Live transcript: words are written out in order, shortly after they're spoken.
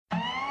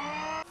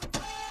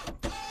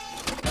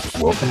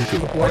Welcome to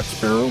the Black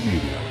Sparrow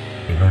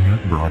Media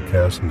Internet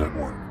Broadcast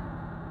Network.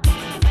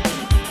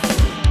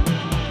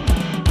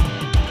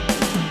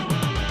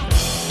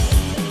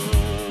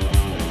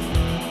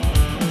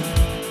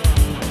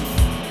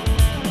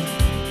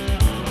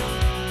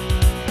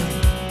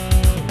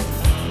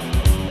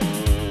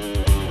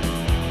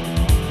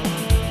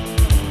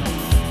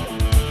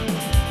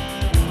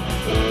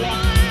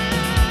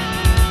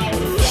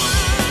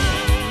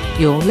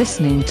 You're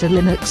listening to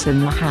Linux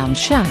in the Ham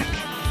Shack.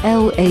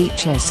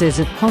 LHS is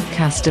a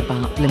podcast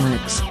about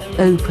Linux,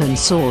 open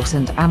source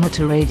and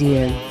amateur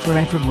radio for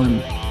everyone.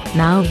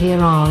 Now here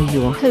are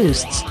your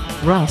hosts,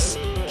 Russ,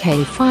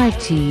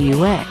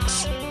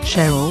 K5TUX,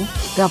 Cheryl,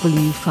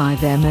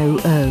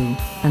 W5MOO,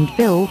 and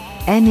Bill,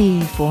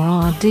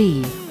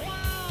 NE4RD.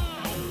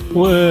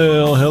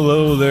 Well,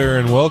 hello there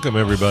and welcome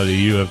everybody.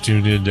 You have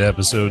tuned in to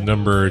episode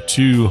number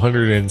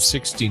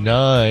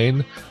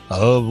 269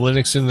 of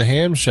Linux in the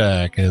Ham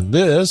Shack, and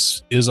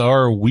this is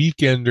our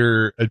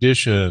weekender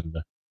edition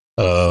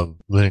of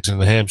Linux in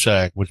the Ham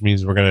Shack, which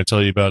means we're going to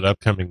tell you about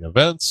upcoming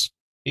events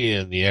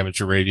in the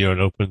amateur radio and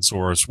open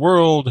source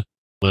world,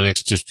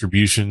 Linux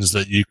distributions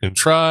that you can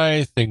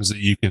try, things that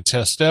you can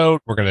test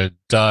out. We're going to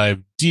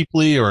dive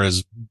deeply, or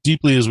as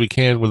deeply as we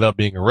can without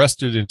being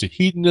arrested, into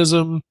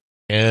hedonism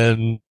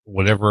and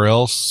whatever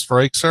else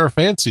strikes our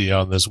fancy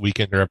on this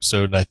weekender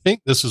episode. And I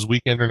think this is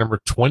weekender number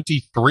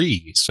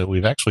 23. So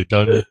we've actually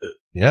done,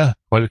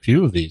 quite a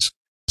few of these.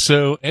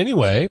 So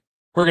anyway,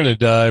 we're going to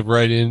dive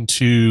right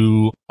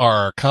into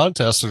our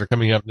contests that are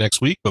coming up next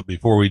week. But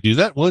before we do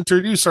that, we'll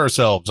introduce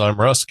ourselves. I'm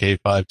Russ,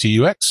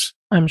 K5TUX.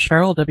 I'm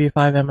Cheryl,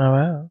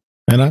 W5MOO.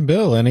 And I'm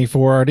Bill,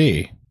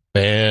 NE4RD.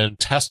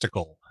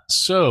 Fantastical.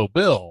 So,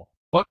 Bill,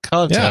 what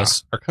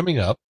contests are coming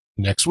up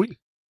next week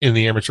in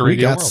the amateur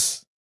radio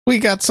world? We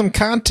got some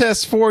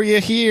contests for you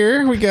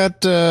here. We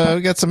got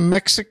some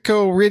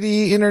Mexico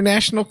RIDI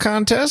international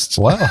contests.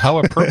 Wow, how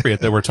appropriate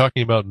that we're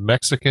talking about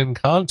Mexican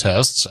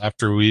contests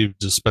after we've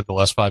just spent the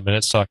last 5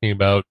 minutes talking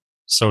about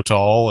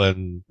Sotol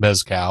and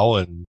Mezcal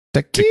and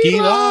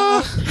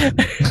tequila.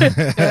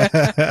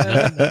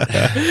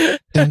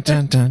 Dun,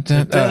 dun, dun,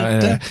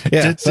 dun,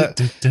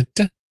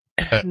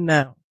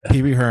 No.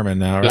 Pee Wee Herman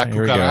now, right?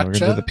 Here we go. We're going to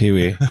do the Pee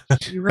Wee.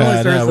 You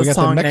realize there's a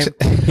song named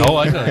Oh,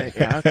 I know.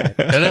 Yeah, okay.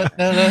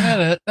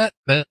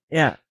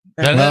 Yeah.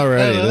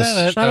 Already,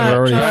 we're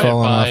already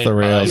falling off the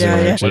rails.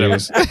 Yeah.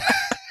 Jeez.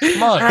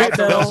 Come on, Right,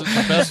 Bill's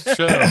the best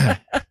show.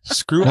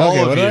 Screw all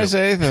Okay, of what you. did I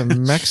say? The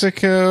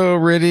Mexico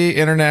RIDI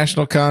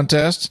international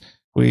contest.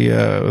 We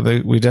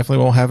definitely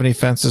won't have any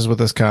fences with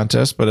this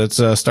contest, but it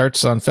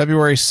starts on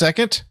February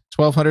 2nd,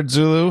 1200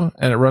 Zulu,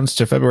 and it runs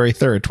to February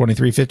 3rd,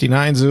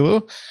 2359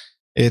 Zulu.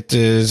 It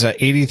is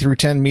 80 through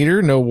 10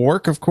 meter, no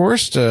work, of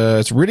course.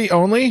 It's RIDI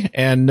only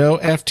and no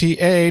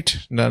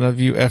FT8. None of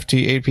you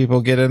FT8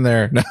 people get in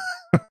there. No,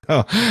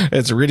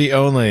 it's RIDI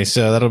only.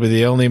 So that'll be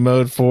the only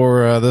mode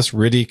for this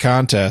RIDI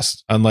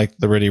contest, unlike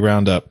the RIDI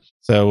Roundup.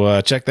 So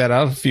check that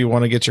out if you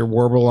want to get your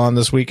warble on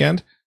this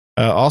weekend.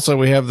 Also,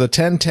 we have the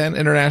 1010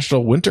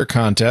 International Winter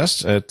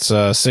Contest. It's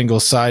single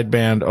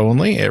sideband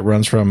only. It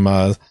runs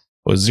from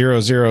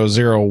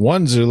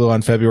 0001 Zulu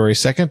on February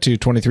 2nd to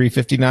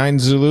 2359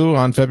 Zulu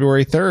on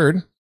February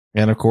 3rd.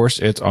 And of course,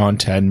 it's on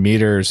 10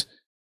 meters.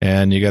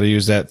 And you got to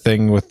use that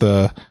thing with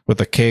the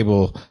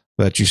cable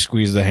that you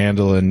squeeze the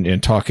handle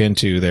and talk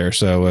into there.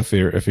 So if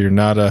you're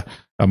not a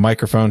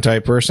microphone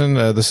type person,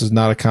 this is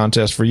not a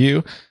contest for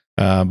you.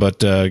 But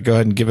go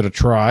ahead and give it a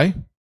try.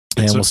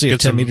 And we'll see if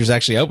 10 meters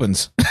actually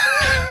opens.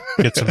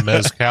 Get some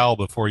mezcal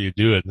before you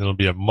do it, and it'll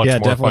be a much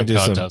more fun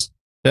contest.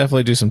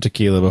 Definitely do some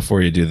tequila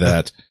before you do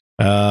that.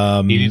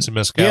 You need some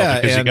mezcal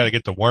because you got to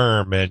get the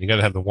worm, man. You got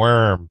to have the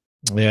worm.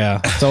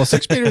 Yeah. So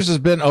 6 meters has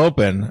been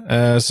open.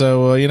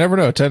 So you never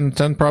know.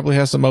 10 probably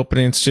has some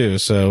openings too.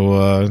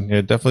 So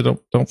definitely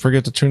don't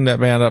forget to tune that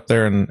band up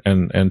there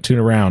and tune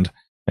around.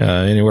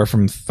 Anywhere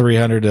from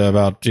 300 to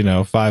about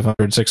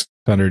 500,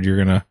 600. You're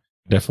gonna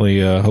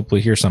definitely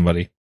hopefully hear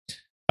somebody.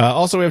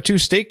 Also, we have 2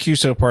 state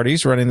QSO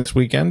parties running this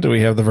weekend.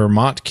 We have the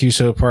Vermont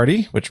QSO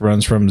party, which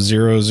runs from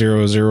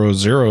 0000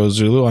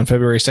 Zulu on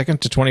February 2nd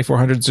to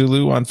 2400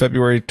 Zulu on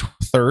February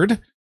 3rd.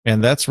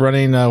 And that's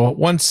running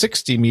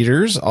 160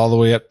 meters all the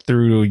way up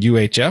through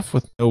UHF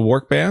with no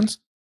work bands.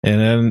 And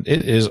then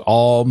it is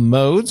all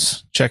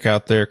modes. Check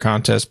out their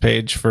contest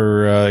page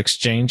for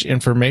exchange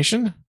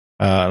information.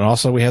 And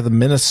also, we have the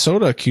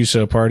Minnesota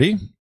QSO party.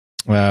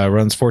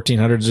 Runs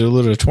 1400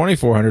 Zulu to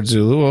 2400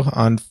 Zulu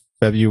on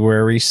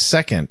February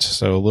 2nd,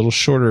 so a little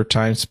shorter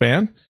time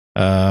span,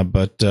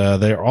 but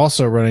they're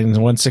also running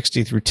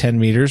 160 through 10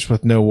 meters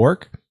with no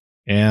work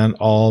and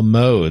all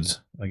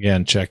modes.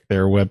 Again, check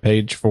their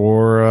webpage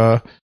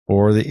for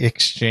the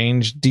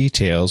exchange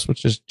details,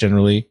 which is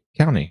generally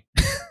county.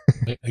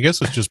 I guess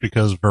it's just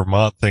because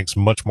Vermont thinks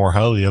much more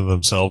highly of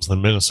themselves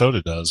than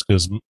Minnesota does,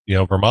 because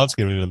Vermont's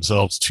giving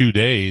themselves 2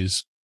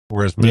 days,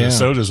 whereas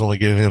Minnesota's only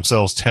giving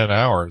themselves 10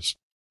 hours.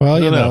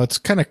 Well, you know, it's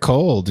kind of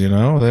cold. You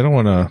know, they don't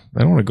want to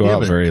go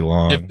out very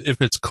long. If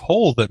it's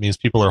cold, that means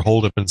people are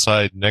holed up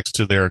inside next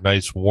to their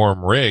nice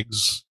warm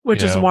rigs,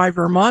 which is why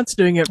Vermont's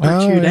doing it for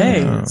 2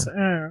 days.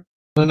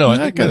 No, I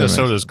think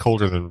Minnesota is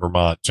colder than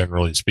Vermont,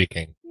 generally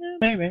speaking. Yeah,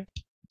 maybe.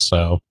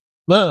 So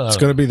it's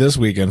going to be this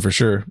weekend for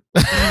sure.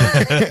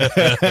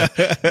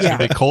 It's going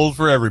to be cold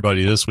for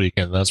everybody this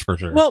weekend. That's for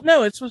sure. Well,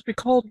 no, it's supposed to be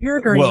cold here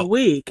during the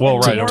week. Well,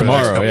 right.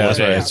 Tomorrow. Yeah, that's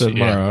right. It's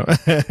tomorrow.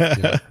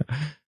 Yeah.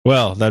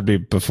 Well, that'd be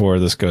before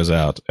this goes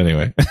out.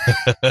 Anyway,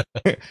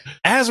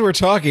 as we're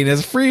talking,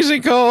 it's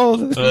freezing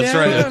cold. That's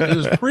right.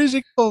 It's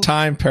freezing cold.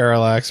 Time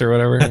parallax or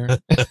whatever.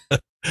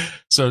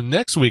 So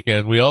next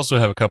weekend, we also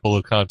have a couple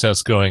of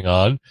contests going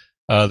on.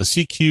 The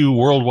CQ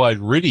Worldwide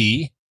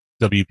RTTY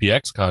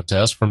WPX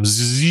contest from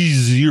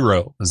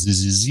zeros,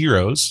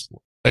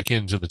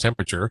 akin to the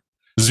temperature.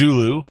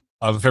 Zulu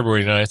on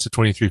February 9th to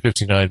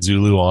 23:59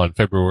 Zulu on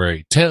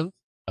February 10th.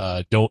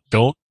 Don't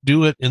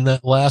do it in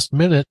that last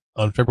minute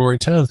on February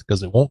 10th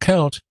because it won't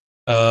count.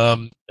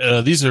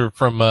 These are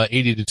from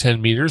 80 to 10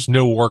 meters,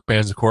 no work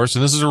bands, of course.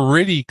 And this is a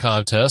RTTY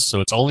contest,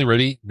 so it's only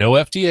RTTY, no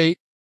FT8,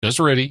 just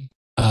RTTY.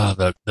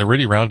 The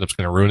RTTY roundup's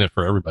going to ruin it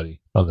for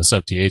everybody on this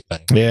FT8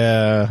 thing.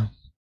 Yeah.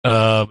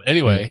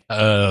 Anyway,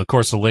 of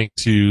course, the link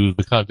to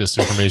the contest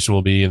information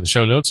will be in the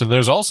show notes. And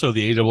there's also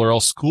the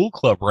ARRL School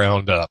Club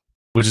roundup,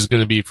 which is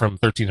going to be from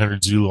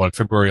 1300 Zulu on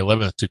February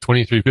 11th to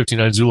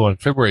 23:59 Zulu on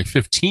February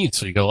 15th.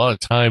 So you got a lot of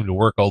time to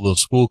work all those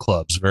school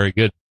clubs. Very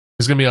good.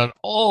 It's going to be on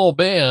all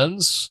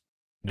bands,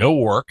 no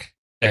work,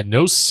 and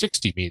no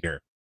 60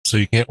 meter. So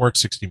you can't work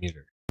 60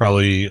 meter.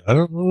 Probably, I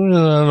don't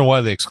know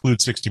why they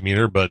exclude 60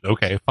 meter, but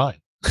okay, fine.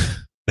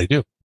 They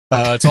do.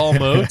 It's all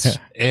modes.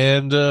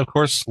 And, of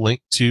course,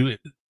 link to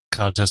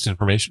contest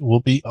information will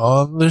be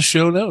on the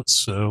show notes.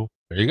 So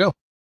there you go.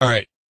 All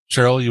right.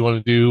 Cheryl, you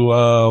want to do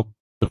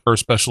the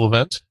first special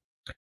event?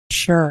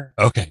 Sure.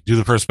 Okay. Do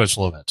the first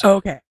special event.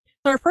 Okay.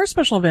 So our first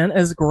special event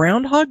is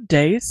Groundhog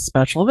Day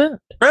special event.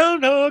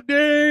 Groundhog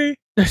Day!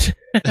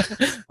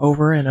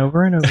 Over and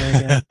over and over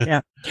again.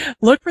 Yeah.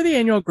 Look for the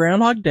annual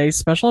Groundhog Day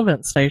special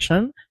event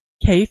station,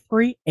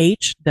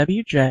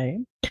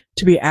 K3HWJ,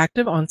 to be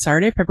active on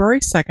Saturday,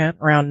 February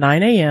 2nd, around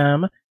 9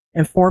 a.m.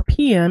 and 4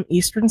 p.m.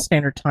 Eastern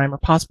Standard Time, or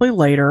possibly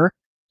later,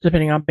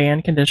 depending on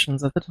band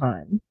conditions at the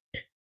time.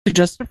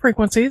 Suggested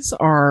frequencies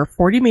are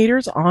 40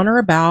 meters on or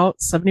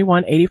about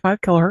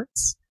 7185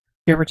 kilohertz,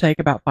 give or take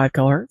about 5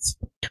 kilohertz,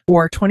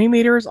 or 20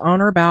 meters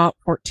on or about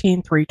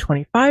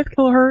 14325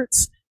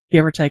 kilohertz,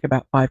 give or take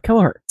about 5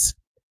 kilohertz.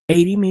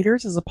 80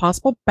 meters is a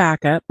possible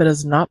backup, but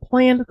is not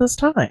planned at this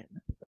time.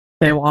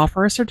 They will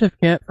offer a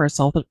certificate for a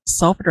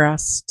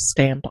self-addressed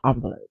stamped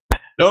envelope.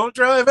 Don't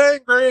drive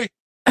angry!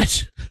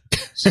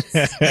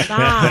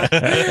 Stop.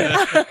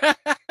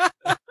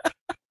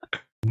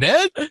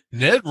 Ned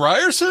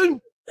Ryerson?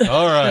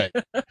 All right.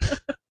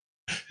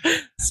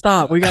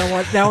 Stop. We gotta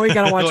watch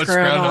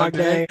Groundhog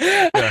Day.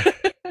 Yeah.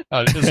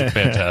 This is a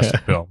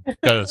fantastic film.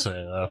 Gotta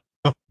say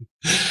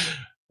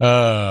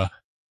that.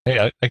 Hey,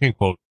 I can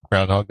quote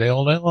Groundhog Day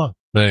all night long.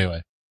 But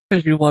anyway.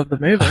 Because you love the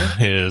movie.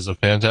 It is a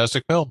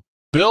fantastic film.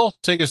 Bill,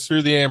 take us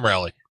through the AM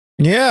rally.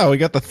 Yeah, we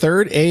got the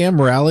third AM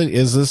rally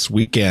is this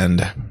weekend.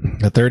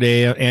 The third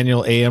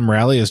annual AM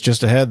rally is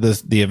just ahead.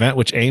 The event,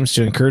 which aims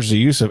to encourage the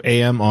use of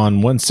AM on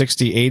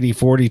 160, 80,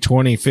 40,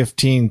 20,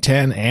 15,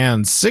 10,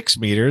 and 6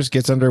 meters,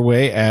 gets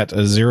underway at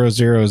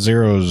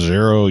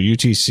 0000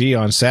 UTC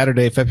on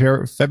Saturday,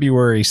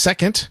 February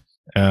 2nd.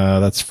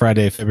 That's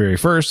Friday, February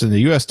 1st in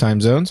the U.S. time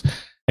zones.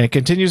 And it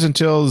continues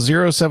until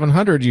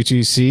 0700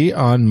 UTC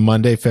on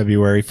Monday,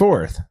 February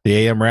 4th. The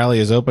AM rally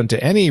is open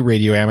to any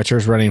radio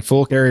amateurs running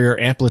full carrier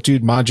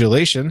amplitude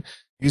modulation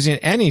using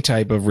any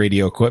type of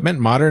radio equipment,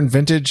 modern,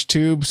 vintage,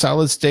 tube,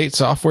 solid state,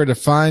 software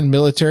defined,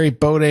 military,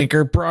 boat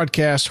anchor,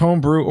 broadcast,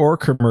 homebrew, or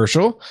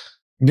commercial.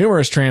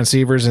 Numerous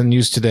transceivers in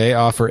use today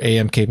offer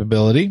AM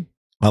capability.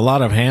 A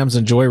lot of hams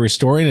enjoy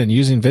restoring and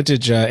using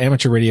vintage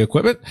amateur radio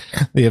equipment.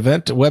 The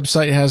event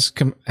website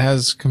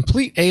has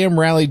complete AM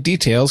rally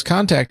details,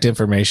 contact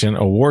information,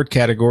 award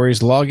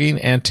categories, logging,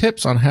 and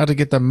tips on how to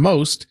get the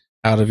most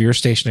out of your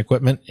station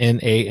equipment in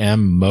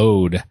AM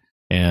mode.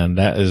 And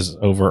that is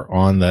over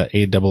on the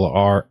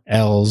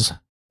ARRL's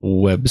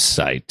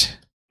website.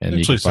 And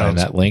you can find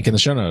that link in the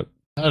show note.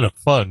 Kind of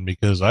fun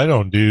because I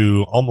don't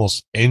do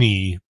almost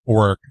any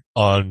work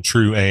on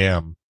true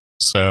AM.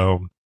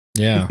 So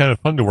yeah, it's kind of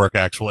fun to work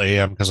actual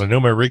AM because I know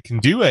my rig can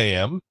do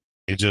AM.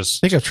 I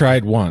think I've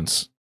tried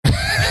once.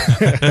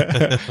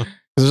 There's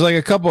like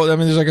a couple. I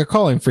mean, there's like a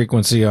calling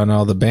frequency on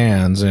all the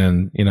bands,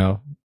 and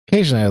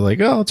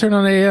occasionally I I'll turn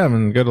on AM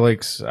and go to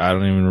I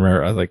don't even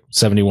remember, like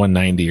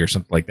 7190 or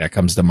something like that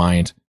comes to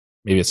mind.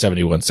 Maybe it's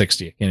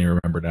 7160. I can't even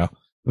remember now.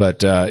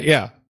 But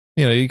yeah,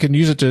 you can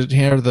use it to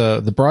hear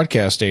the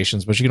broadcast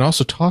stations, but you can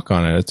also talk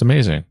on it. It's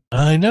amazing.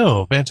 I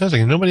know.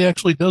 Fantastic. And nobody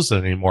actually does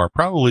that anymore,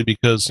 probably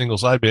because single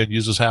sideband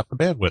uses half the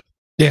bandwidth.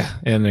 Yeah,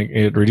 and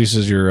it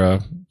reduces your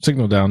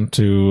signal down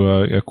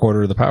to a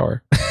quarter of the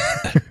power.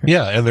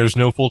 Yeah, and there's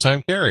no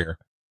full-time carrier.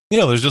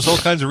 There's just all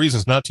kinds of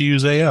reasons not to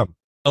use AM,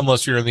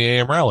 unless you're in the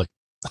AM rally.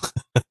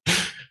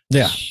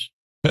 Yeah.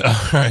 All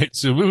right.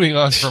 So moving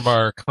on from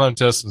our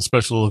contests and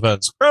special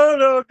events.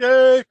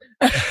 Okay.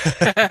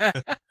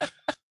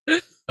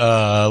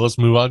 Let's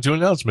move on to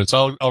announcements.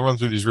 I'll run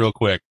through these real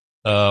quick.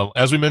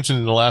 As we mentioned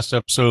in the last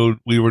episode,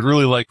 we would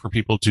really like for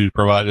people to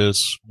provide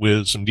us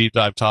with some deep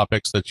dive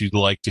topics that you'd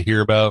like to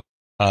hear about.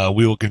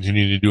 We will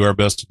continue to do our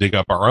best to dig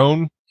up our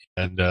own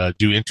and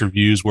do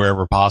interviews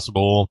wherever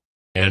possible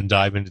and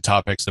dive into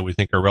topics that we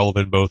think are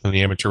relevant both in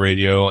the amateur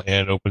radio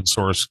and open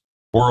source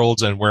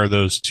worlds and where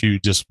those two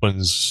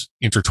disciplines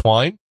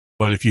intertwine.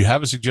 But if you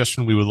have a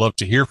suggestion, we would love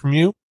to hear from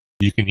you.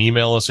 You can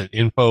email us at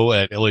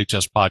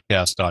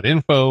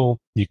info@lhspodcast.info.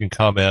 You can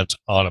comment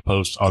on a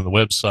post on the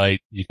website.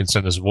 You can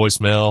send us a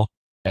voicemail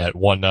at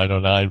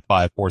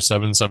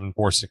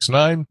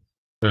 1-909-547-7469.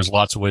 There's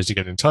lots of ways to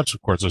get in touch.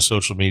 Of course, there's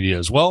social media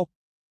as well.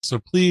 So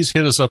please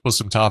hit us up with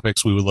some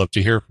topics. We would love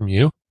to hear from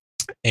you.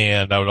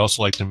 And I would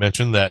also like to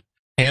mention that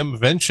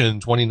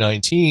Hamvention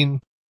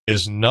 2019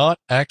 is not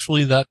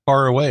actually that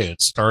far away.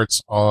 It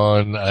starts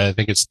on, I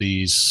think it's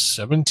the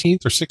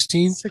 17th or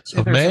 16th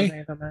of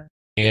May.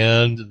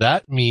 And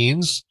that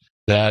means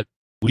that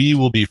we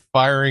will be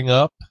firing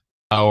up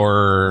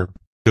our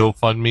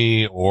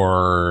GoFundMe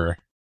or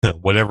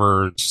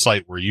whatever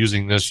site we're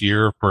using this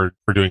year for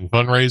doing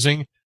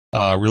fundraising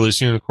really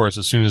soon. Of course,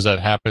 as soon as that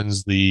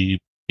happens,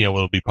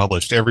 it'll be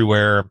published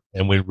everywhere.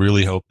 And we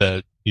really hope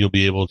that you'll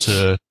be able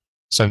to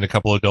send a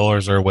couple of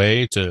dollars our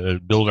way to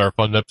build our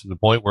fund up to the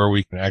point where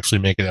we can actually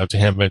make it out to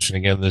Hamvention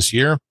again this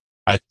year.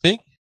 I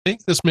think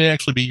this may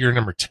actually be year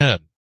number 10.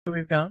 So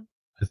we've gone?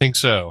 I think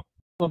so.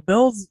 Well,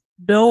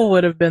 Bill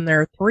would have been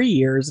there 3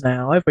 years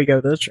now if we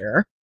go this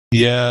year.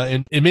 Yeah,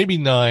 and it may be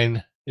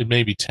 9, it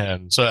may be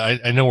 10. So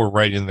I know we're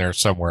right in there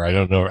somewhere. I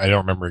don't know. I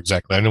don't remember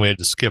exactly. I know we had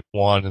to skip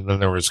one, and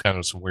then there was kind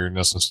of some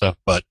weirdness and stuff.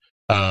 But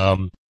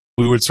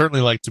we would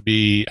certainly like to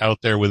be out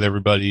there with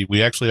everybody.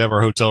 We actually have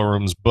our hotel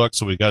rooms booked,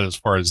 so we got as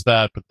far as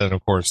that. But then,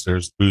 of course,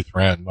 there's booth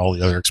rent and all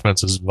the other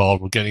expenses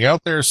involved with getting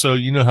out there. So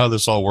you know how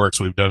this all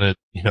works. We've done it,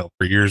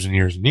 for years and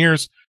years and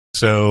years.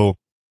 So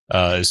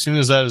as soon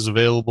as that is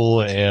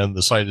available and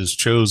the site is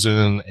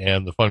chosen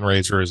and the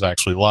fundraiser is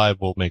actually live,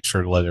 we'll make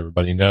sure to let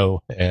everybody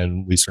know.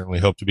 And we certainly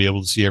hope to be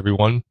able to see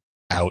everyone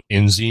out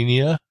in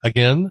Xenia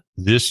again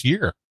this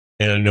year.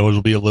 And I know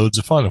it'll be loads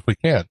of fun if we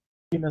can.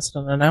 You missed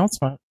an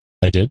announcement.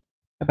 I did?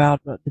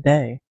 About the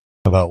day.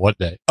 About what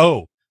day?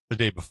 Oh, the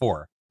day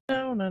before.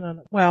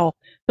 No. Well,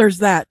 there's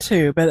that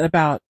too, but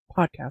about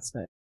podcast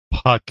day.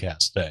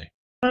 Podcast day.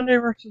 Monday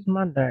versus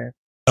Monday.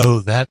 Oh,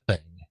 that thing.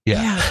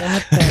 Yeah,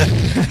 that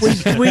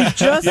thing. we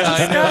just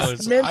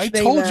discussed mentioning I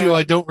told you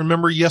I don't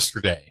remember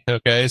yesterday.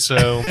 Okay,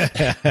 so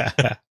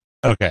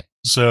okay,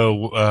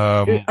 so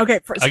okay.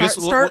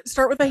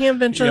 Start with the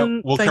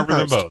Hamvention. We'll thing cover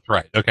first. them both,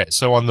 right? Okay,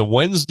 so on the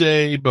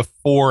Wednesday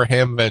before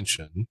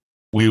Hamvention,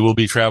 we will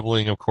be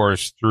traveling, of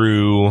course,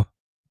 through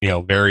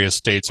various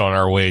states on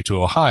our way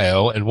to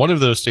Ohio, and one of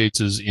those states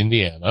is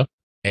Indiana.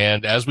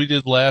 And as we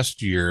did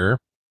last year,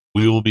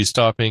 we will be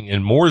stopping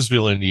in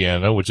Mooresville,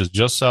 Indiana, which is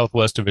just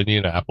southwest of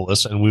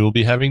Indianapolis, and we will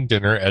be having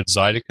dinner at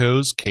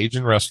Zydeco's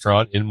Cajun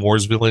Restaurant in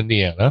Mooresville,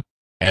 Indiana.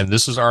 And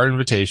this is our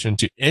invitation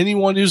to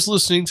anyone who's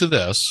listening to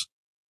this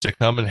to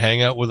come and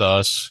hang out with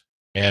us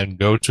and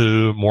go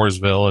to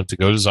Mooresville and to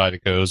go to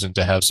Zydeco's and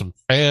to have some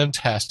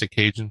fantastic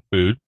Cajun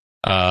food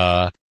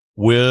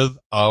with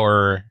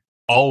our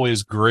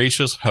always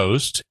gracious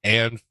host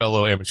and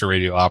fellow amateur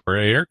radio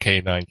operator,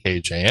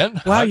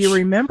 K9KJN. Wow, you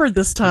remembered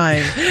this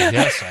time.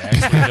 Yes, I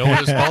actually know what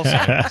his call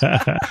sign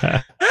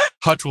is.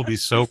 Hutch will be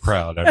so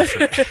proud, I'm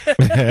sure.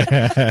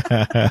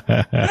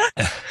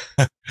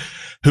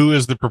 Who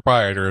is the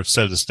proprietor of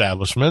said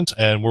establishment,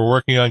 and we're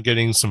working on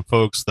getting some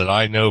folks that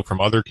I know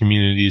from other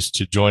communities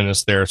to join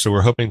us there. So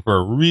we're hoping for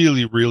a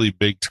really, really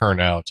big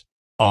turnout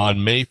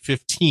on May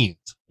 15th,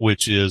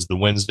 which is the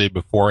Wednesday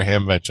before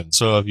Hamvention.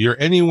 So if you're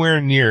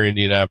anywhere near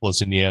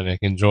Indianapolis, Indiana,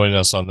 can join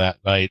us on that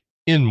night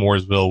in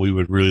Mooresville. We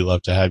would really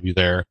love to have you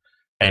there,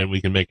 and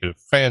we can make it a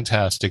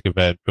fantastic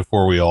event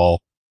before we all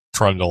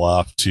trundle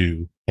off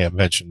to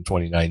Hamvention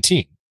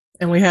 2019.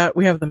 And we have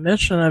the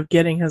mission of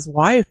getting his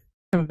wife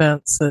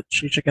convinced that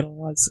she should get a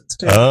license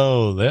too.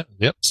 Oh,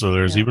 yep. So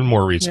there's even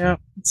more reason. Yeah.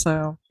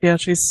 So yeah,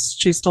 she's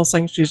still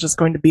saying she's just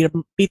going to beat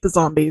the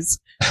zombies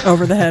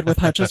over the head with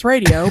Hutch's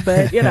radio,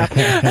 but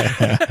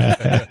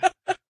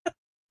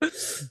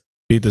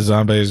beat the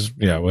zombies,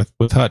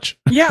 with Hutch.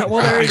 Yeah,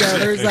 well there you go.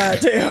 There's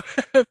that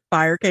too.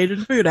 Fire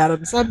Cajun food out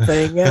of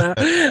something. I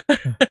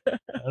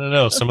don't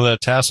know. Some of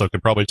that tassel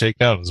could probably take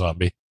down a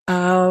zombie.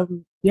 Yeah.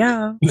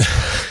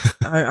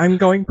 I'm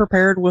going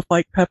prepared with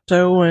like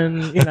Pepto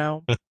and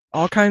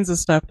all kinds of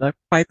stuff to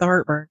fight the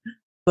heartburn.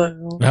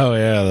 So. Oh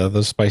yeah,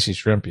 the spicy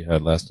shrimp you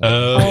had last time.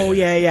 Oh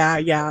yeah.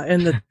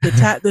 And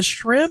the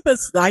shrimp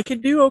I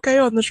can do okay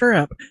on the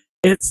shrimp.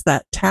 It's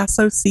that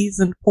Tasso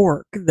seasoned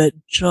pork that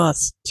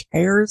just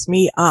tears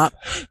me up.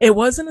 It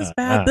wasn't as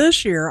bad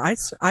this year. I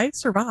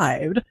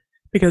survived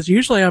because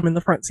usually I'm in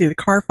the front seat of the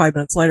car 5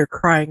 minutes later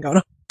crying, going,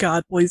 "Oh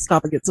God, please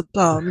stop and get some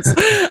Tums."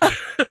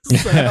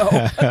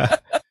 So.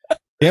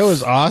 It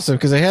was awesome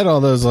because they had all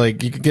those,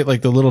 like, you could get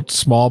like the little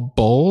small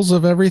bowls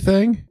of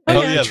everything.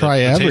 Oh, And yeah. try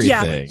the tasting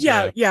everything.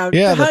 Yeah.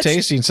 The Hutch-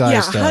 tasting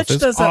size stuff. Hutch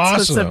It's does that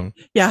awesome.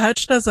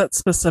 Hutch does that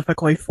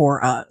specifically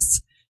for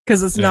us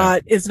because it's Yeah.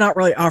 not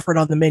really offered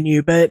on the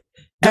menu, but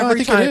No, I every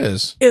think time it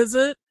is. is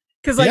it?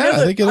 Because I Yeah, know I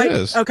that, think it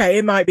is. Okay,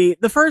 it might be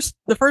the first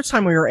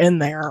time we were in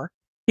there.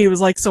 He was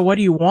like, "So what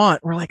do you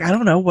want?" We're like, "I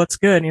don't know, what's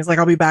good." And he's like,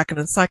 "I'll be back in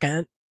a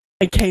second."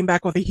 And came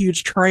back with a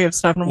huge tray of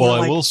stuff. And Well, we're I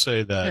like, will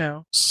say that you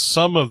know,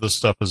 some of the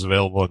stuff is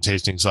available in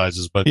tasting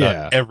sizes, but Yeah.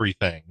 not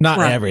everything. Not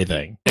Right.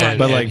 everything. And-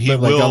 But and like, he all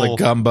the will-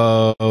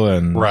 gumbo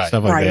and Right.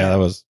 stuff like Right. that. That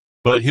was,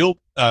 But he'll,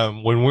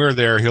 when we're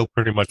there, he'll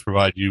pretty much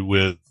provide you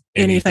with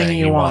anything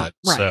you want.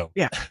 Right. So,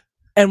 Yeah.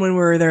 And when we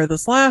were there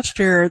this last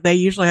year, they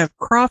usually have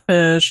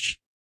crawfish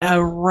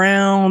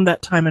around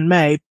that time in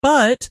May,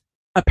 but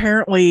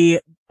apparently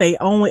they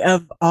only,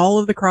 of all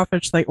of the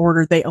crawfish they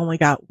ordered, they only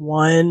got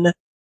one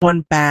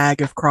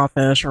bag of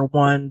crawfish or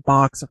one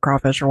box of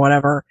crawfish or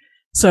whatever.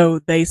 So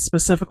they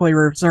specifically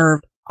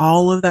reserved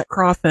all of that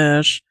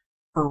crawfish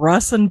for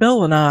Russ and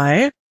Bill and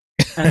I.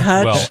 And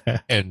Hutch, well,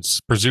 and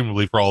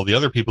presumably for all the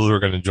other people who are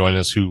going to join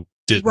us who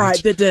didn't.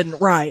 right, that didn't,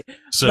 right.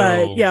 So,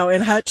 But,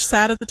 and Hutch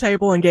sat at the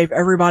table and gave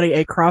everybody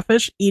a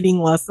crawfish eating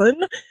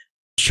lesson.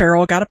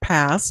 Cheryl got a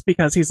pass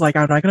because he's like,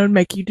 I'm not going to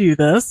make you do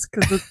this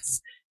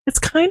because it's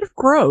kind of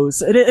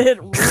gross. It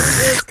really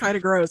is kind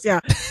of gross. Yeah.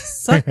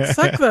 Suck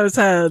those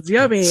heads.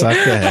 Yummy. suck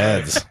the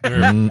heads.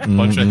 They're a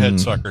bunch of head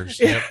suckers.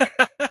 Yep.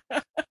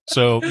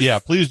 So yeah,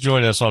 please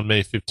join us on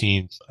May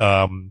 15th.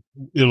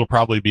 It'll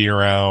probably be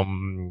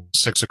around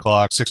 6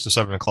 to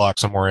 7 o'clock,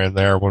 somewhere in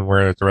there when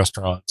we're at the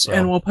restaurant. So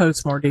And we'll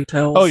post more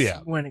details Oh, yeah.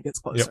 when it gets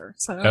closer.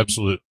 So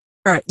absolutely.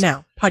 all right,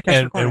 now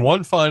podcast recording. And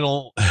one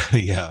final,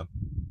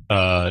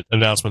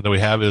 announcement that we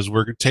have is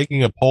we're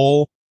taking a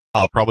poll.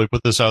 I'll probably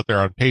put this out there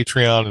on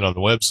Patreon and on the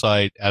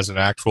website as an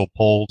actual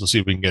poll to see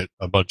if we can get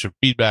a bunch of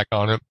feedback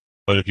on it.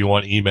 But if you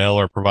want email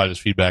or provide us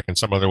feedback in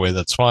some other way,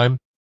 that's fine.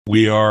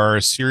 We are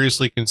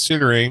seriously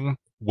considering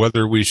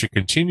whether we should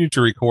continue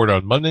to record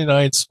on Monday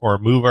nights or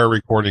move our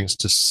recordings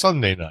to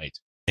Sunday night.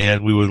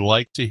 And we would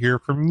like to hear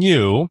from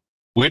you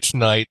which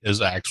night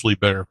is actually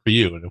better for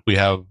you. And if we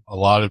have a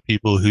lot of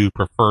people who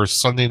prefer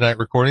Sunday night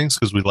recordings,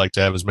 because we'd like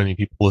to have as many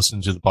people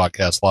listen to the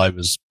podcast live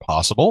as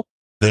possible,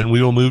 then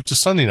we will move to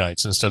Sunday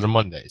nights instead of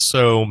Mondays.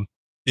 So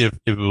if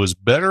it was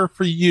better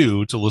for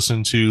you to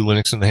listen to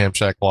Linux in the Ham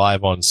Shack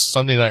live on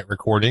Sunday night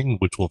recording,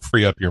 which will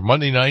free up your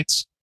Monday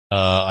nights.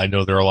 I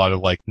know there are a lot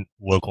of like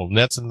local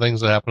nets and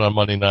things that happen on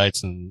Monday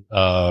nights and,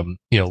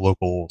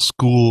 local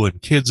school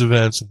and kids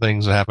events and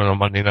things that happen on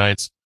Monday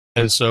nights.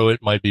 And so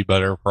it might be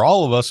better for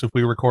all of us if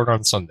we record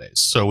on Sundays.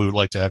 So we would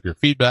like to have your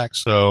feedback.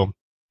 So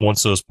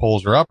once those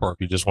polls are up, or if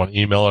you just want to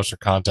email us or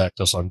contact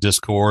us on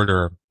Discord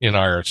or in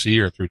IRC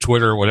or through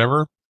Twitter or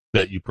whatever,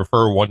 that you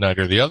prefer one night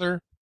or the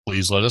other,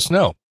 please let us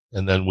know.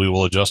 And then we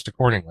will adjust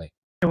accordingly.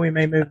 And we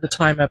may move the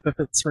time up if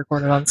it's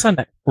recorded on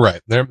Sunday.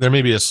 Right. There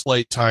may be a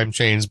slight time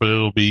change, but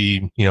it'll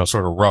be,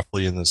 sort of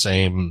roughly in the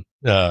same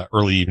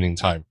early evening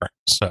time frame.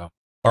 So,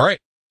 all right.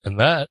 And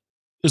that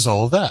is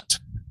all of that.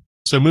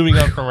 So moving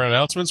on from our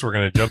announcements, we're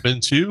going to jump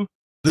into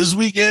this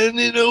weekend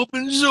in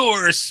open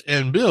source.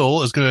 And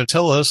Bill is going to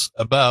tell us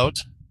about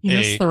You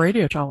missed the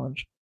radio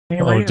challenge.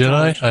 Oh, did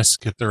I? I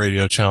skipped the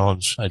radio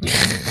challenge. I did.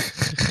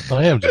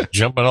 I am just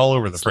jumping all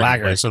over the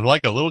freaking place. I'm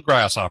like a little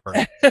grasshopper.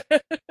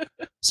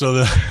 So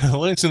the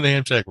Linux in the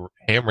Ham Shack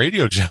ham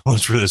radio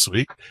challenge for this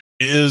week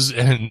is,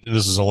 and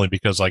this is only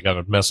because I got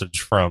a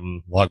message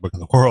from Logbook of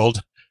the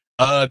World,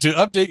 to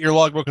update your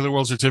Logbook of the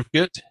World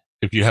certificate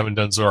if you haven't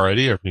done so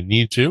already, or if you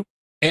need to.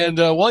 And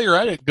while you're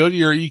at it, go to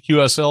your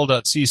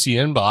eqsl.cc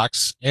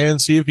inbox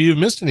and see if you've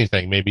missed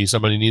anything. Maybe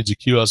somebody needs a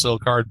QSL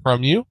card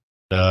from you.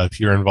 If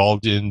you're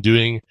involved in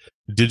doing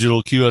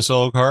digital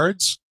QSL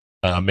cards,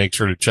 make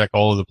sure to check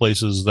all of the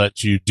places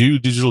that you do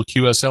digital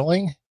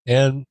QSLing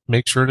and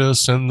make sure to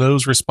send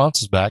those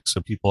responses back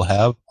so people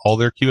have all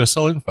their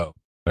QSL info.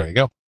 There you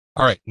go.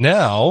 All right.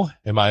 Now,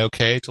 am I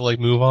okay to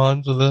move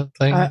on to the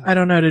thing? I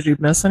don't know. Did you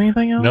miss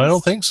anything else? No, I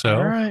don't think so.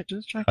 All right.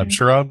 Just checking. I'm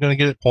sure I'm going to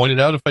get it pointed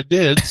out if I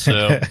did.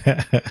 So,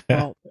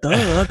 Well,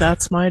 duh,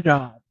 that's my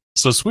job.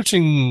 so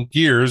switching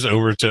gears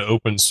over to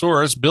open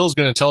source, Bill's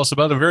going to tell us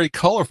about a very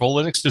colorful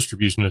Linux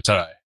distribution to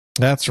try.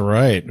 That's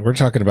right. We're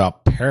talking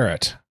about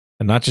Parrot,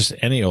 and not just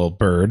any old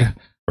bird.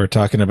 We're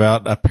talking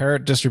about a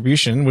Parrot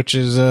distribution, which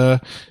is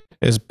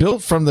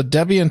built from the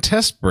Debian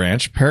test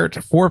branch. Parrot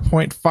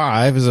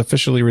 4.5 is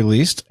officially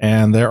released,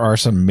 and there are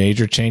some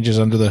major changes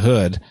under the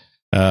hood.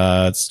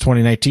 It's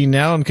 2019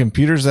 now, and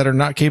computers that are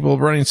not capable of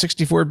running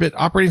 64-bit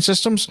operating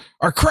systems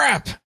are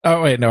crap.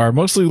 Oh, wait, no, are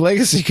mostly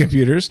legacy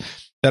computers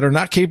that are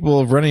not capable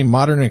of running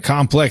modern and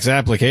complex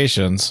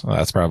applications. Well,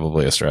 that's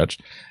probably a stretch.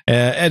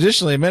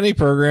 Additionally, many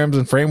programs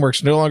and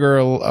frameworks no longer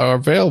are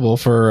available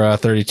for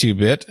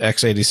 32-bit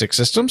x86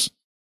 systems.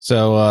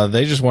 So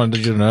they just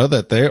wanted you to know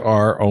that they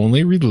are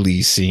only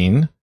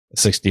releasing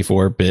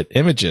 64-bit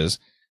images.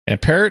 And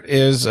Parrot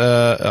is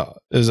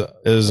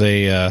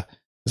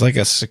like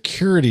a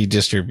security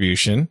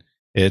distribution.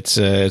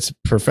 It's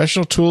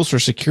professional tools for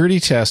security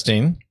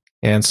testing.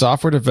 and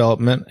software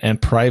development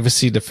and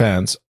privacy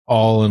defense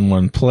all in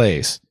one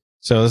place.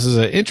 So this is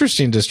an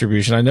interesting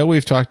distribution. I know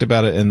we've talked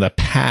about it in the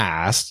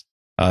past.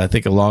 I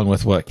think along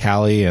with what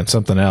Kali and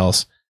something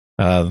else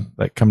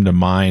that come to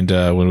mind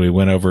when we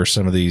went over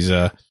some of these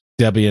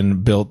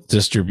Debian built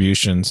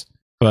distributions.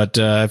 But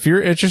if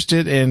you're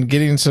interested in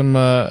getting some,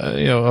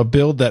 a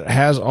build that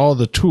has all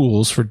the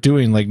tools for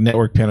doing like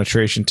network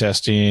penetration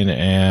testing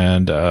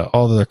and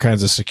all other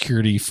kinds of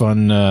security,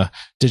 fun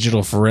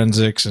digital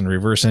forensics and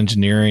reverse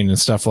engineering and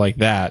stuff like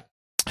that,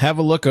 have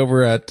a look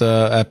over at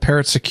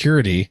Parrot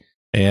Security,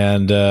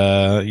 and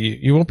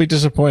you won't be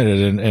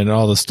disappointed in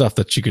all the stuff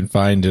that you can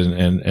find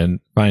and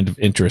find of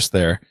interest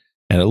there.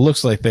 And it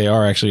looks like they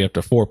are actually up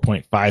to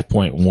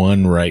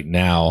 4.5.1 right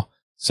now.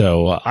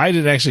 So I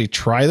didn't actually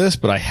try this,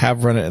 but I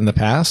have run it in the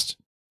past,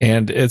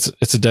 and it's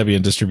a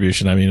Debian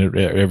distribution. I mean,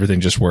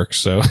 everything just works.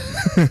 So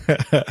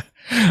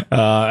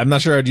I'm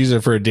not sure I'd use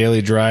it for a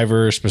daily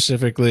driver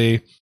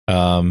specifically,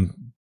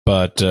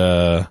 but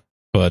I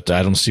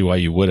don't see why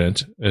you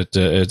wouldn't.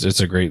 It's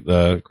a great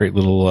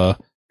little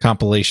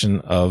compilation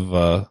of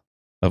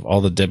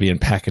all the Debian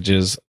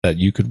packages that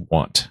you could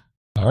want.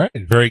 All right.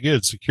 Very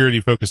good.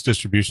 Security-focused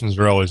distributions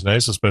are always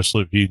nice,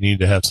 especially if you need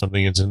to have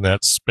something that's in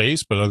that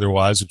space, but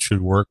otherwise it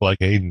should work like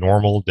a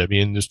normal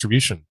Debian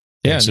distribution.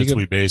 Yeah, and since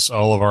we base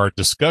all of our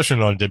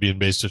discussion on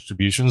Debian-based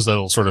distributions,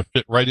 that'll sort of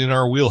fit right in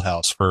our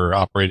wheelhouse for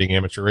operating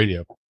amateur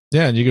radio.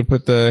 Yeah, and you can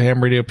put the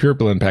Ham Radio Pure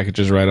Blend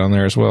packages right on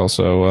there as well,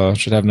 so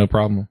should have no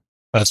problem.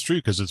 That's true,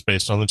 because it's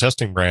based on the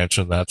testing branch,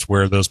 and that's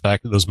where those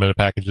meta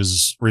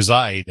packages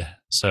reside.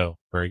 So,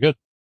 very good.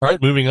 All right,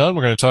 moving on,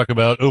 we're going to talk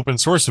about open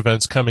source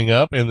events coming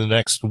up in the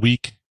next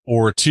week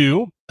or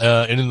two.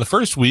 And in the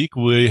first week,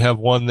 we have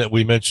one that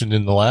we mentioned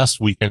in the last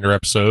Weekender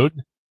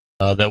episode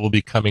that will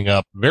be coming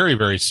up very,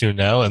 very soon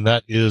now, and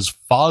that is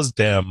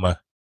FOSDEM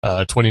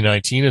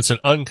 2019. It's an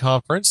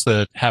unconference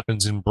that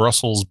happens in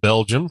Brussels,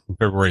 Belgium, from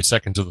February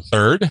 2nd to the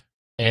 3rd.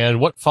 And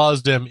what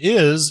FOSDEM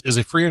is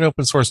a free and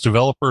open source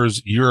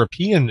developers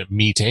European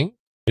meeting.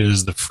 It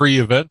is the free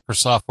event for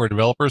software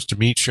developers to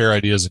meet, share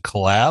ideas, and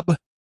collab.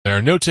 There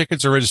are no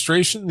tickets or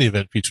registration. The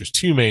event features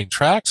 2 main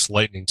tracks,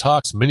 lightning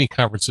talks, mini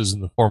conferences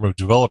in the form of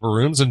developer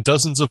rooms, and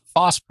dozens of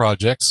FOSS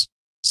projects,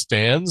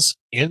 stands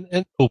in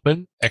an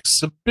open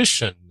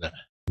exhibition.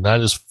 And that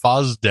is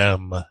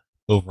FOSDEM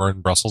over in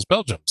Brussels,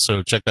 Belgium.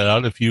 So check that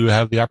out if you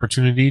have the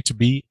opportunity to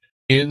be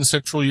in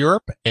Central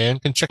Europe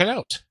and can check it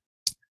out.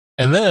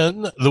 And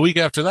then the week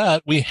after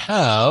that, we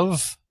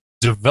have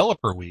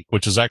Developer Week,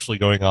 which is actually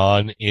going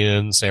on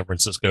in San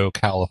Francisco,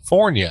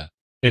 California.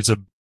 It's a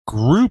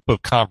group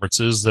of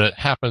conferences that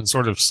happen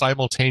sort of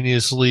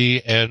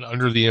simultaneously and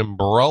under the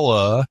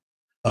umbrella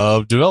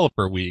of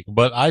Developer Week.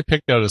 But I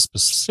picked out a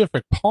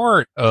specific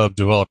part of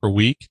Developer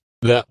Week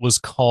that was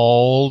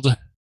called,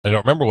 I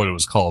don't remember what it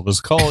was called.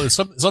 It's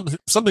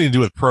something to do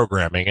with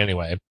programming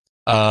anyway.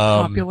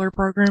 Popular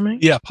programming?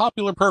 Yeah,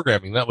 popular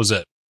programming. That was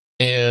it.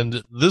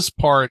 And this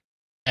part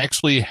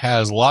actually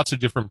has lots of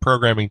different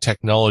programming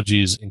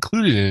technologies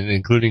included in it,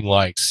 including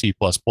like C++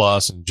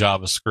 and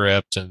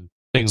JavaScript and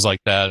things like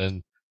that,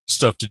 and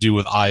stuff to do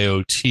with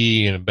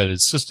IoT and embedded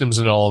systems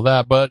and all of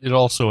that, but it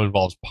also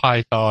involves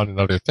Python and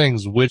other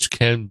things which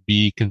can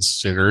be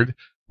considered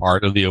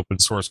part of the open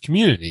source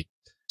community.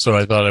 So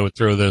I thought I would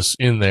throw this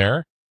in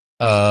there.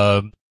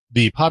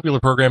 The popular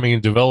programming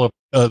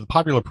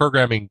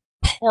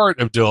part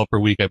of Developer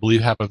Week, I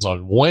believe, happens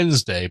on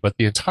Wednesday, but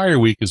the entire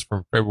week is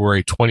from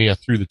February 20th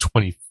through the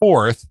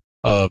 24th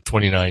of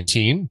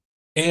 2019.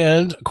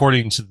 And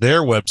according to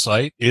their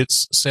website,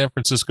 it's San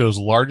Francisco's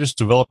largest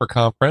developer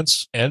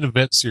conference and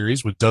event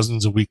series with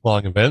dozens of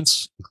week-long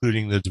events,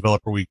 including the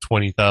Developer Week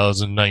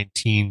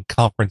 2019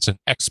 Conference and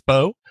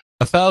Expo,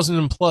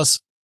 1,000 plus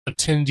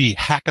attendee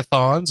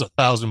hackathons,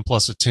 1,000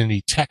 plus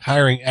attendee tech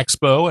hiring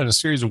expo, and a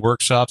series of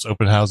workshops,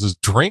 open houses,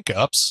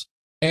 drink-ups.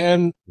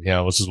 And,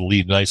 this is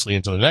lead nicely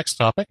into the next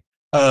topic.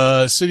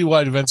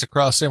 Citywide events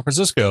across San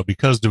Francisco.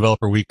 Because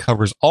Developer Week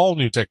covers all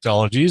new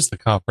technologies, the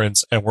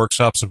conference and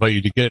workshops invite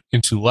you to get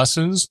into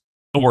lessons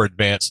or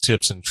advanced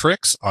tips and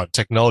tricks on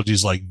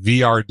technologies like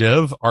VR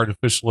dev,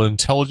 artificial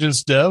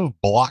intelligence dev,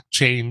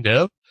 blockchain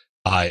dev,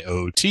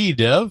 IoT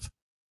dev,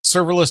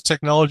 serverless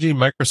technology,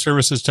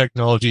 microservices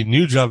technology,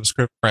 new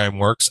JavaScript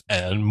frameworks,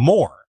 and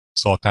more.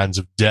 It's all kinds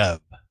of dev.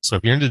 So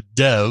if you're into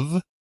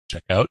dev,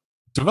 check out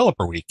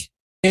Developer Week.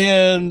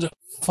 And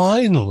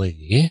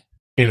finally,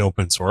 in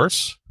open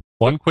source,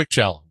 one quick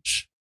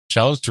challenge.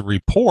 Challenge to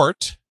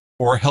report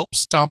or help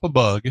stomp a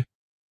bug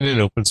in an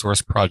open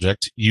source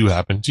project you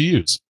happen to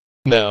use.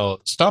 Now,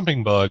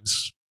 stomping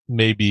bugs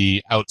may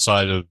be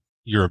outside of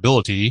your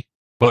ability,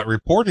 but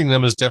reporting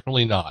them is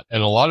definitely not.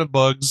 And a lot of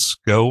bugs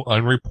go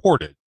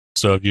unreported.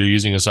 So if you're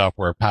using a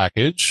software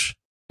package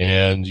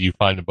and you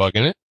find a bug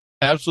in it,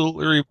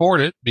 absolutely report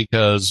it,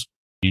 because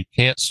you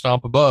can't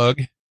stomp a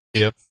bug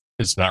if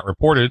it's not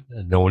reported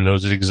and no one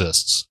knows it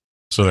exists.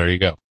 So there you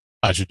go.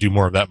 I should do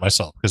more of that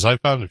myself, because I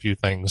found a few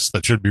things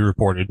that should be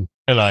reported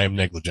and I am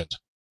negligent.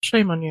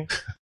 Shame on you.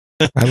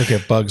 I look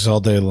at bugs all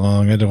day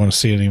long. I don't want to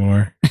see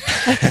anymore.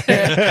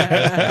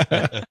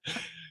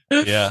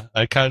 Yeah,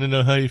 I kind of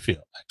know how you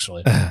feel,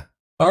 actually.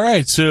 All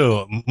right,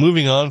 so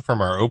moving on from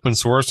our open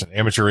source and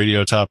amateur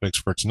radio topics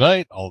for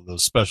tonight, all of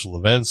those special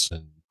events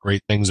and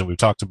great things that we've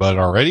talked about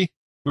already,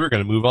 we're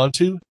going to move on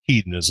to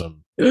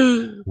hedonism,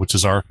 which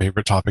is our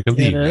favorite topic of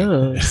the evening.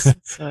 It is.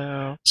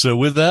 So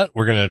with that,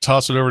 we're going to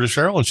toss it over to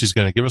Cheryl, and she's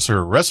going to give us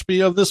her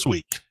recipe of this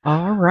week.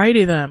 All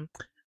righty then.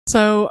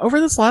 So over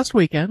this last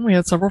weekend, we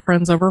had several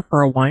friends over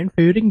for a wine,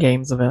 food, and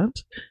games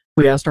event.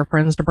 We asked our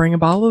friends to bring a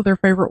bottle of their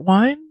favorite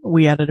wine.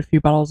 We added a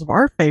few bottles of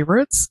our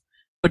favorites,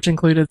 which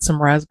included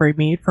some raspberry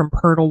mead from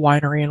Purtle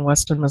Winery in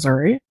Weston,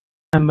 Missouri,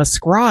 a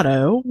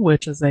Moscato,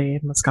 which is a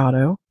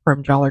Moscato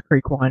from Joller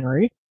Creek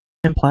Winery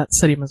in Platte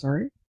City,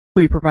 Missouri.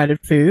 We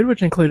provided food,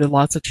 which included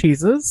lots of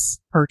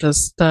cheeses,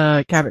 purchased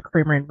Cabot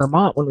Creamery in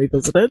Vermont when we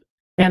visited,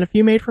 and a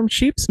few made from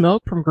sheep's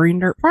milk from Green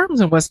Dirt Farms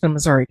in Weston,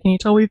 Missouri. Can you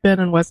tell we've been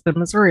in Weston,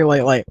 Missouri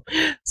lately?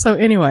 So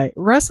anyway,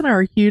 Russ and I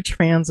are huge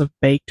fans of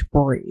baked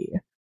brie.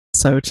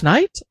 So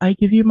tonight, I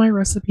give you my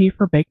recipe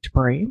for baked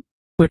brie,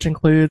 which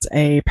includes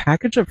a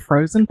package of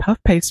frozen puff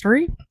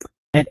pastry,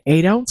 an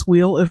 8-ounce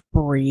wheel of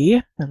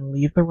brie, and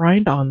leave the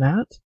rind on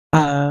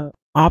that.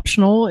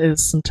 Optional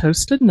is some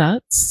toasted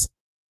nuts,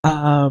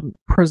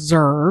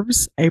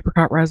 preserves,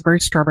 apricot, raspberry,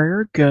 strawberry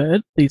are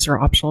good. These are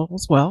optional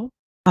as well.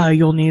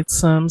 You'll need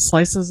some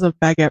slices of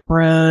baguette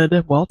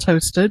bread, well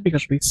toasted,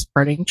 because you'll be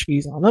spreading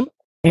cheese on them,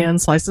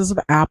 and slices of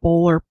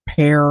apple or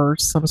pear or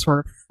some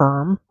sort of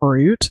firm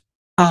fruit.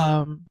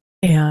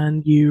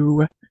 And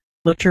you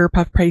let your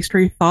puff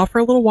pastry thaw for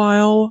a little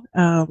while,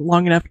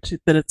 long enough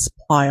that it's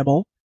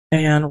pliable,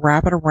 and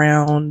wrap it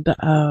around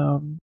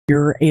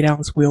your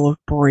 8-ounce wheel of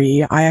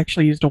brie. I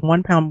actually used a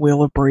 1-pound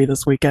wheel of brie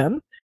this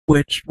weekend,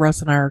 which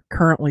Russ and I are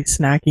currently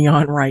snacking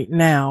on right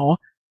now,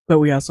 but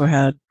we also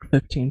had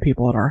 15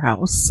 people at our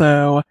house,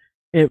 so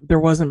there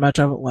wasn't much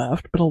of it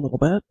left, but a little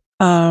bit.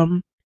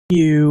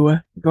 You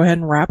go ahead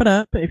and wrap it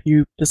up. If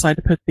you decide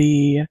to put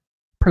the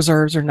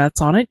preserves or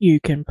nuts on it, you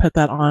can put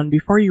that on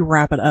before you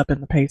wrap it up in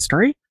the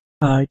pastry.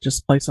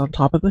 Just place it on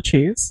top of the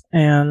cheese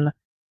and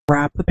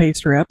wrap the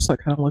pastry up so it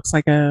kind of looks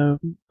like a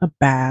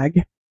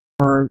bag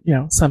or,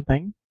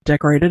 something.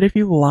 Decorate it if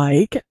you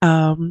like,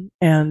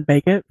 and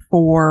bake it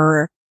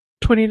for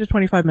 20 to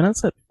 25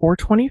 minutes at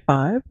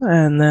 425,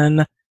 and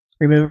then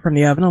remove it from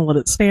the oven and let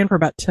it stand for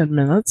about 10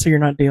 minutes so you're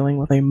not dealing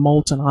with a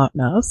molten hot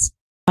mess.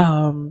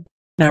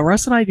 Now,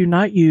 Russ and I do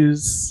not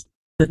use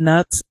the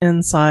nuts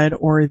inside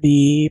or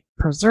the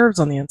preserves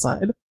on the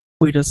inside.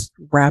 We just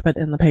wrap it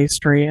in the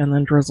pastry and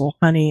then drizzle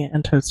honey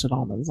and toasted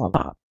almonds on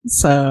top.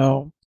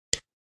 So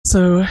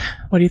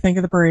what do you think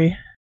of the brie?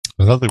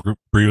 I thought the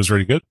brie was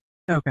really good.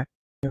 Okay.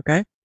 You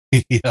okay?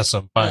 Yes,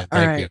 I'm fine.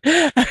 Thank you.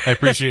 I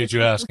appreciate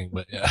you asking,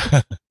 but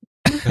yeah.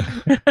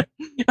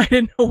 I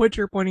didn't know what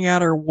you're pointing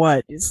out or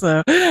what,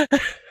 so. Yep.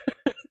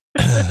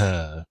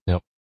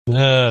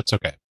 It's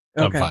okay.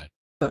 I'm fine.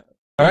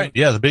 All right.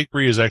 Yeah, the baked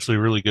brie is actually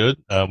really good.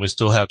 We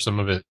still have some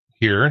of it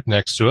here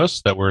next to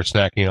us that we're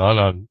snacking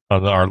on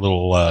our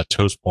little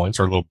toast points,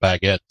 our little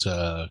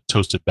baguette,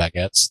 toasted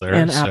baguettes there.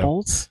 And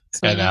apples.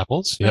 And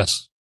apples,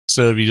 yes.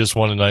 So if you just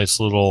want a nice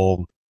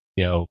little,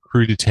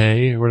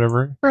 crudité or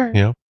whatever,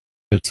 right.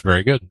 It's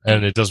very good.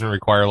 And it doesn't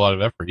require a lot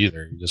of effort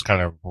either. You just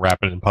kind of wrap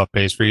it in puff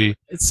pastry,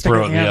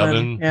 throw it in the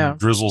oven,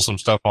 drizzle some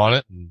stuff on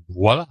it, and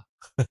voila.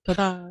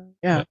 Ta-da.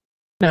 Yeah.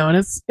 No,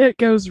 and it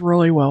goes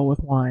really well with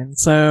wine.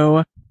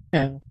 So,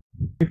 yeah,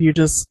 if you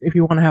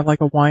want to have like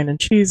a wine and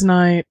cheese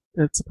night,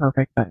 it's a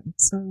perfect thing.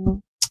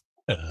 So,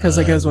 because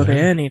it goes with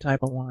any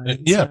type of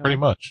wine. Yeah, pretty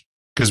much.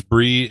 Because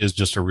brie is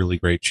just a really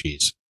great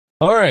cheese.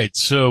 All right.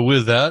 So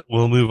with that,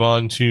 we'll move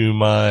on to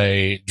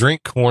my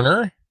drink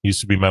corner.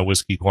 Used to be my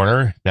whiskey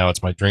corner. Now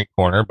it's my drink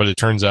corner, but it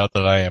turns out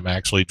that I am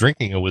actually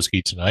drinking a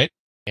whiskey tonight.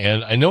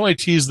 And I know I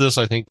teased this,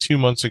 I think 2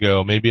 months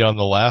ago, maybe on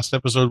the last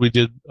episode we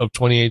did of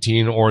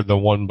 2018 or the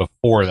one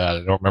before that.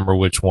 I don't remember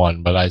which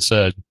one, but I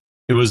said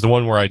it was the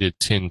one where I did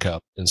Tin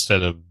Cup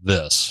instead of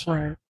this.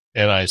 Right.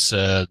 And I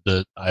said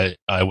that I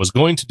was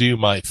going to do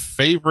my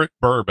favorite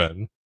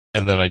bourbon,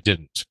 and then I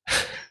didn't.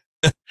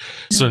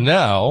 So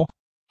now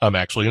I'm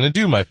actually going to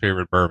do my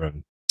favorite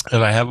bourbon.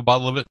 And I have a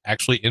bottle of it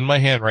actually in my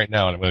hand right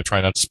now, and I'm going to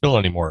try not to spill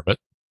any more of it.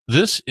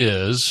 This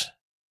is,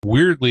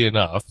 weirdly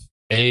enough,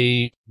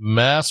 a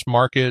mass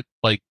market,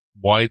 like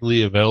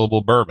widely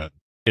available bourbon.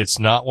 It's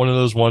not one of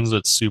those ones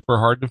that's super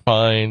hard to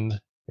find.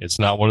 It's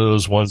not one of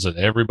those ones that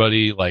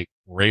everybody like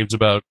raves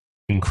about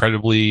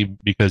incredibly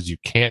because you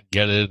can't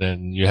get it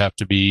and you have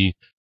to be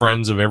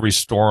friends of every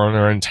store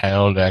owner in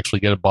town to actually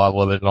get a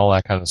bottle of it and all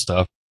that kind of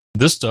stuff.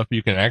 This stuff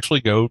you can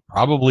actually go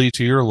probably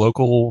to your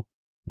local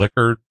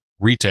liquor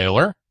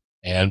retailer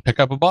and pick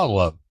up a bottle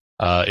of.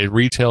 It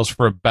retails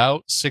for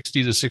about $60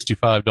 to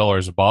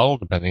 $65 a bottle,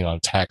 depending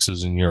on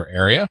taxes in your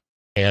area.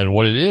 And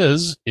what it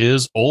is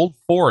Old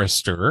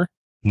Forester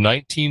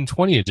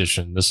 1920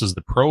 edition. This is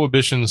the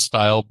Prohibition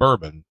style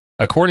bourbon.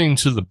 According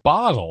to the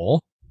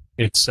bottle,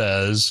 it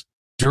says,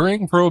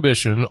 during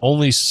Prohibition,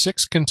 only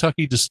 6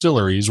 Kentucky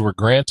distilleries were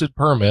granted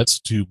permits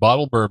to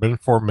bottle bourbon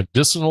for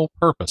medicinal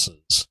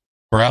purposes.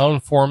 Brown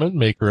Forman,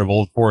 maker of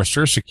Old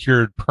Forester,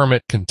 secured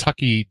permit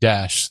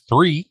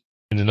Kentucky-3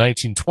 In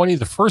 1920,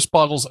 the first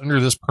bottles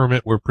under this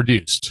permit were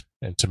produced,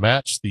 and to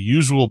match the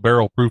usual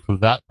barrel proof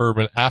of that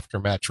bourbon after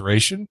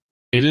maturation,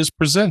 it is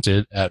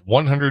presented at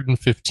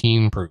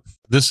 115 proof.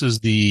 This is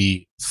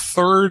the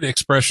third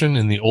expression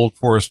in the Old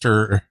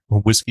Forester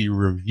Whiskey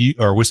Review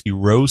or Whiskey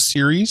Row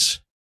series.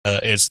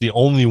 It's the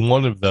only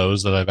one of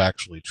those that I've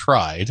actually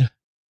tried.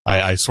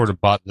 I sort of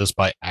bought this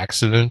by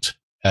accident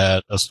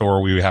at a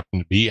store we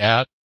happened to be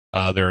at.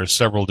 There are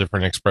several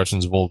different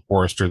expressions of Old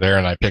Forester there,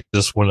 and I picked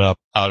this one up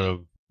out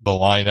of the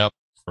lineup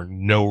for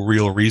no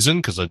real reason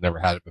because I'd never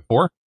had it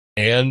before.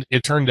 And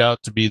it turned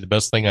out to be the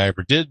best thing I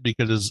ever did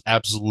because it is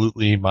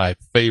absolutely my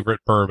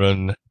favorite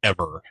bourbon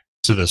ever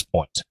to this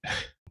point. A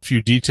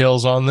few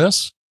details on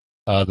this.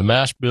 The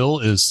mash bill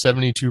is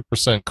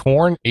 72%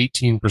 corn,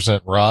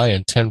 18% rye,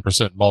 and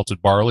 10%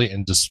 malted barley.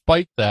 And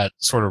despite that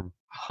sort of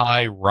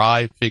high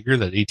rye figure,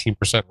 that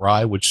 18%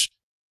 rye, which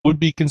would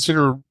be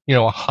considered,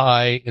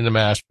 high in the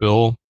mash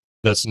bill,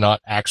 that's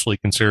not actually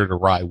considered a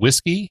rye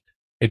whiskey,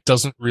 it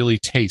doesn't really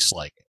taste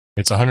like it.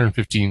 It's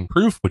 115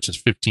 proof, which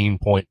is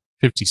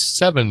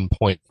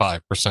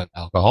 57.5%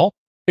 alcohol.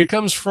 It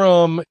comes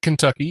from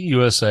Kentucky,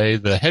 USA,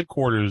 the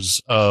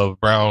headquarters of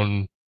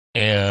Brown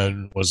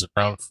and was it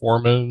Brown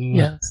Foreman?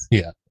 Yes.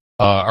 Yeah.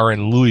 Are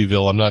in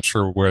Louisville. I'm not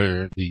sure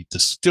where the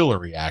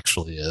distillery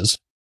actually is.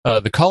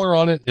 The color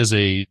on it is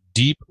a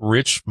deep,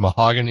 rich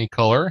mahogany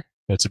color.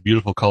 It's a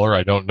beautiful color.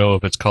 I don't know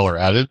if it's color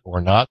added or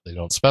not. They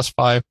don't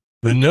specify.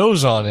 The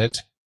nose on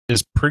it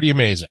is pretty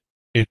amazing.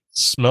 It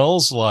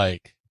smells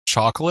like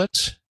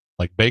chocolate,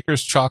 like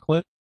baker's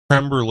chocolate,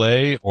 creme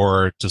brulee,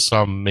 or to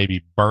some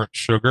maybe burnt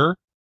sugar,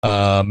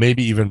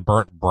 maybe even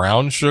burnt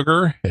brown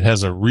sugar. It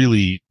has a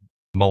really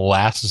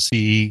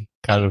molassesy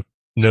kind of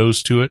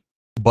nose to it.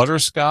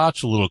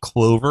 Butterscotch, a little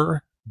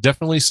clover,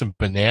 definitely some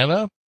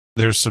banana.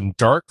 There's some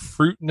dark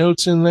fruit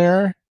notes in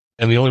there.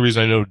 And the only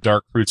reason I know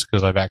dark fruits is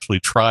because I've actually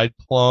tried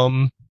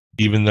plum.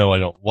 Even though I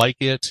don't like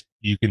it,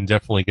 you can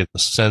definitely get the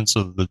sense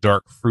of the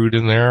dark fruit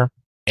in there.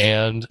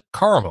 And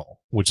caramel,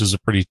 which is a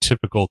pretty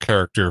typical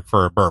character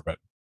for a bourbon.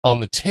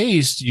 On the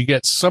taste, you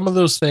get some of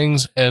those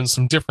things and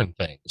some different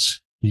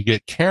things. You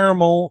get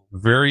caramel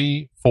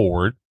very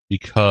forward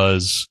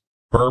because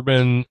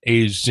bourbon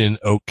aged in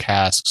oak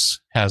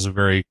casks has a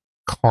very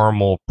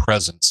caramel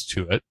presence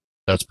to it.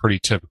 That's pretty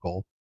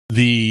typical.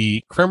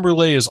 The creme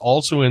brulee is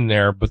also in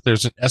there, but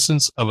there's an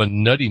essence of a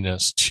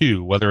nuttiness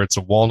too. Whether it's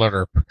a walnut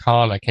or a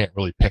pecan, I can't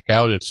really pick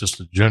out. It's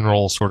just a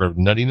general sort of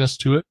nuttiness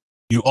to it.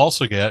 You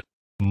also get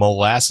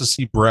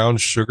molassesy brown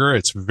sugar.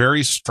 It's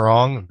very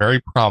strong, very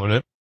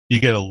prominent.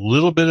 You get a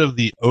little bit of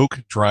the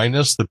oak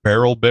dryness, the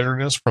barrel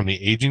bitterness from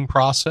the aging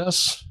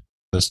process.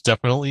 That's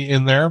definitely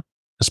in there,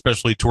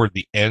 especially toward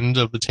the end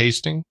of the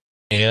tasting.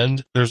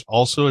 And there's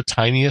also a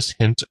tiniest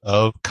hint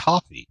of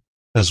coffee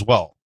as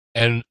well.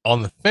 And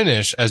on the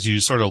finish, as you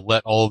sort of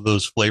let all of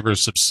those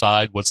flavors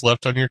subside, what's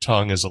left on your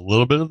tongue is a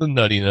little bit of the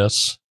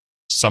nuttiness,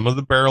 some of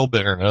the barrel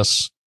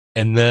bitterness,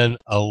 and then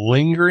a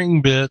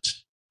lingering bit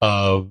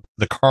of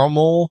the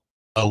caramel,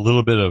 a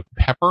little bit of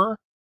pepper,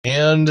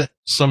 and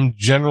some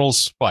general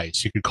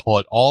spice. You could call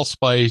it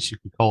allspice. You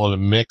could call it a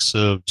mix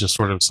of just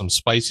sort of some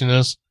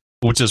spiciness,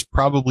 which is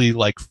probably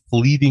like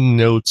fleeting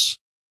notes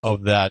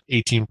of that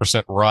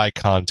 18% rye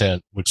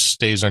content, which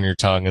stays on your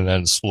tongue and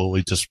then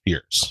slowly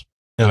disappears.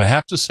 And I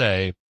have to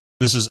say,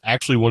 this is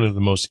actually one of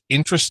the most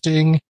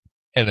interesting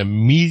and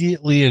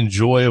immediately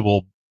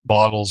enjoyable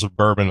bottles of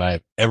bourbon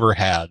I've ever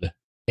had.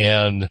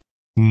 And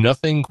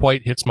nothing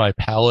quite hits my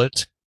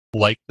palate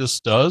like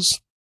this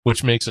does,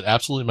 which makes it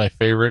absolutely my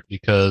favorite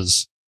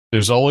because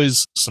there's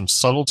always some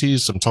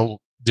subtleties, some total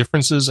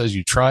differences as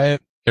you try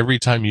it. Every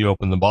time you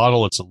open the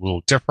bottle, it's a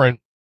little different,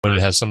 but it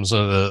has some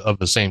of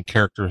the same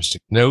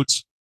characteristic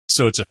notes.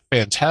 So it's a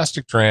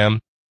fantastic dram.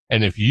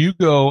 And if you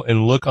go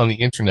and look on the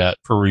internet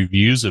for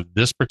reviews of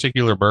this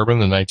particular bourbon,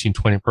 the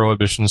 1920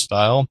 Prohibition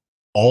style,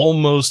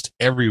 almost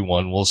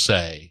everyone will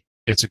say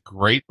it's a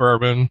great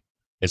bourbon.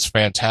 It's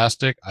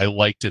fantastic. I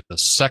liked it the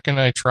second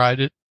I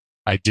tried it.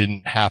 I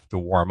didn't have to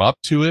warm up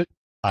to it.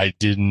 I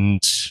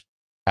didn't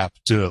have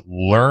to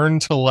learn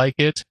to like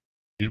it.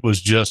 It was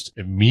just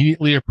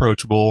immediately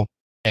approachable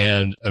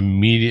and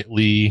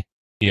immediately,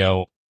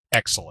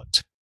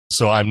 excellent.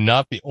 So I'm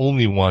not the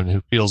only one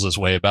who feels this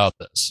way about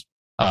this.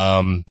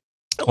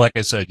 Like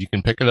I said, you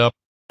can pick it up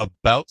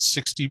about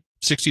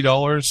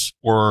 $60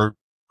 or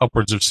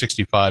upwards of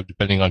 $65,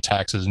 depending on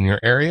taxes in your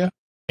area.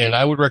 And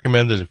I would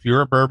recommend that if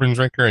you're a bourbon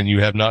drinker and you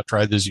have not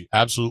tried this, you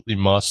absolutely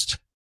must.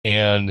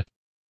 And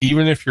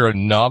even if you're a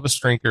novice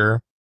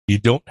drinker, you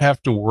don't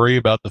have to worry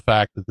about the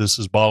fact that this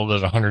is bottled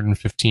at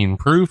 115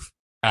 proof.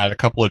 Add a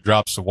couple of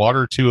drops of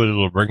water to it.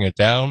 It'll bring it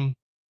down.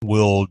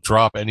 We'll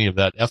drop any of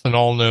that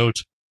ethanol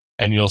note,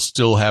 and you'll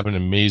still have an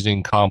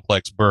amazing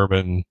complex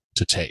bourbon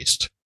to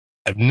taste.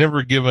 I've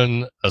never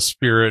given a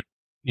spirit,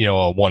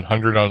 a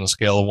 100 on a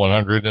scale of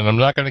 100, and I'm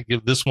not going to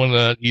give this one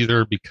that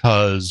either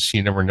because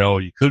you never know,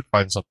 you could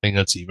find something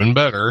that's even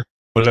better,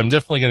 but I'm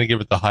definitely going to give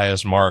it the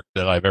highest mark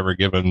that I've ever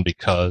given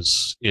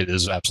because it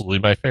is absolutely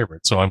my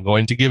favorite. So I'm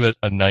going to give it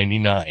a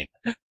 99.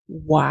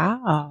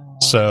 Wow.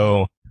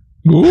 So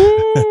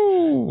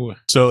Ooh.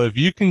 So if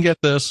you can get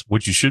this,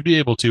 which you should be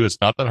able to, it's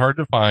not that hard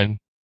to find.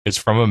 It's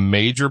from a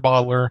major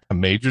bottler, a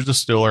major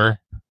distiller.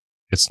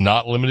 It's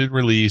not limited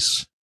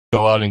release.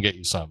 Go out and get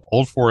you some.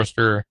 Old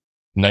Forester,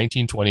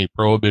 1920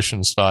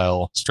 Prohibition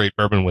style straight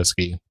bourbon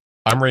whiskey.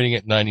 I'm rating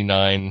it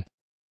 99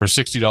 for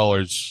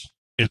 $60.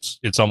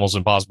 It's almost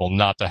impossible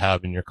not to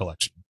have in your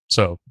collection.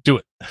 So do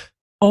it.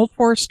 Old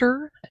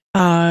Forester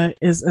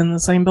is in the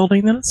same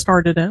building that it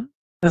started in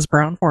as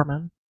Brown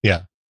Forman.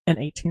 Yeah. In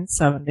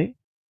 1870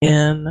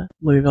 in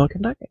Louisville,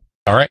 Kentucky.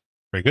 All right.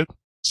 Very good.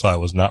 So I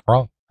was not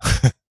wrong.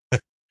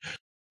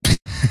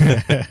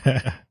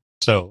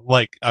 So,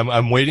 like,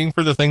 I'm waiting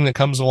for the thing that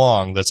comes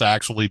along that's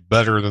actually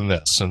better than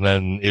this, and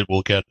then it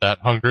will get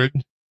that 100.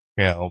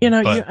 You You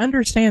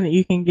understand that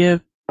you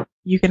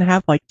can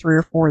have like 3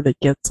 or 4 that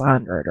gets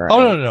 100, right?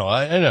 Oh no,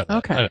 I know.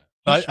 Okay.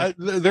 I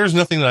there's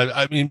nothing that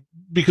I mean,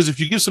 because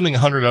if you give something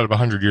 100 out of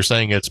 100, you're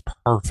saying it's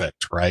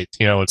perfect, right?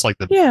 It's like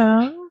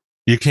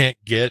you can't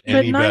get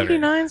any better.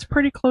 But 99 is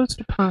pretty close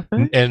to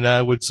perfect. And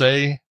I would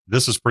say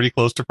this is pretty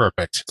close to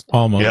perfect.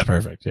 Almost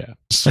perfect, yeah.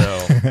 So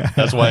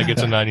that's why it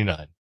gets a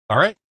 99. All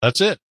right,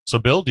 that's it. So,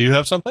 Bill, do you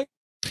have something?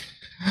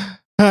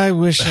 I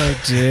wish I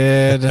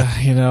did.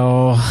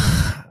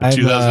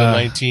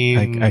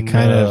 2019. I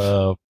kind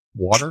of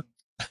water.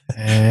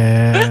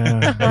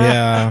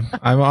 Yeah,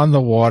 I'm on the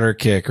water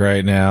kick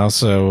right now.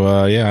 So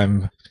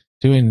I'm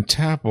doing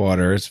tap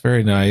water. It's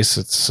very nice.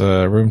 It's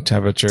room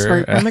temperature.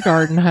 Straight from the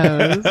garden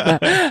hose.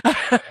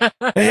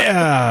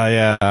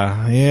 Yeah.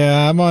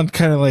 I'm on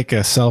kind of like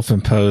a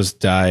self-imposed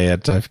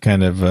diet. I've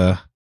kind of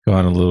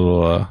gone a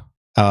little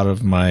out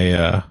of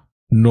my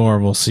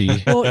normalcy.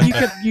 Well,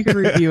 you could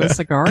review a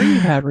cigar you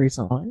had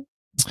recently.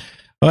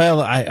 Well,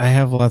 I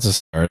have lots of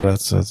stars.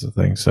 That's the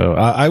thing. So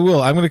I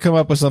will. I'm going to come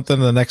up with something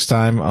the next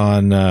time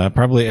on.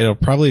 It'll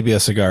probably be a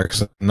cigar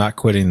because I'm not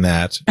quitting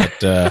that.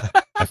 But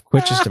I've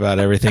quit just about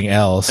everything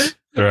else.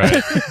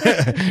 Right.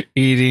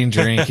 Eating,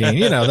 drinking,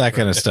 that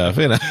kind of stuff.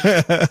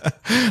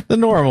 The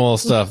normal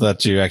stuff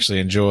that you actually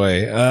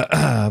enjoy.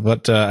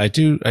 But I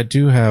do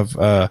have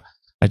a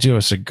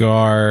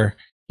cigar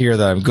here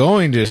that I'm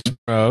going to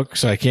smoke,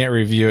 so I can't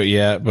review it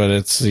yet. But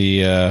it's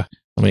the let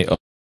me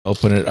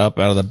open it up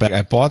out of the bag.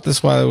 I bought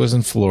this while I was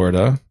in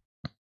Florida,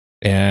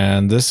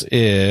 and this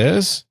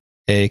is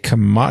a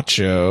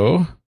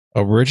Camacho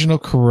original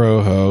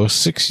Corojo,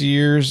 6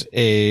 years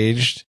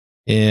aged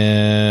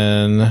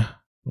in,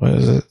 what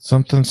is it?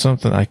 Something.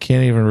 I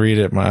can't even read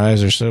it. My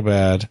eyes are so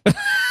bad.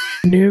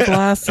 New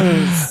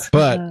glasses.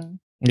 But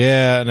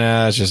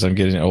it's just I'm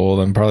getting old.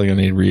 I'm probably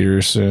gonna need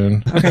readers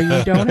soon. Okay,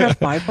 you don't have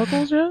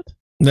bifocals yet?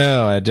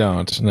 No, I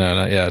don't. No,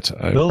 not yet.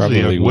 I Bill's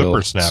probably a will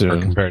whippersnapper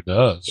soon. compared to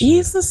us.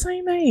 He's the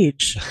same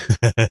age.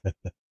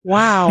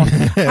 Wow.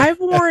 I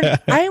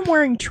am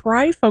wearing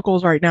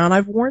trifocals right now, and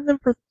I've worn them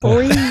for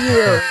 3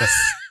 years.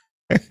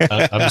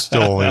 I'm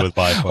still only with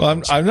bifocals.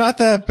 Well, I'm not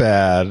that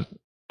bad.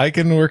 I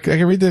can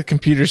read the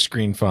computer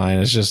screen fine.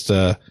 It's just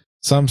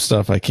some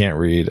stuff I can't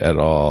read at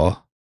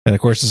all. And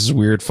of course, this is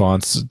weird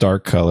fonts,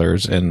 dark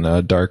colors, and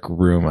a dark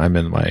room. I'm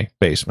in my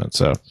basement,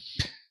 so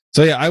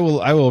yeah, I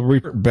will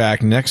report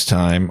back next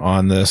time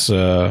on this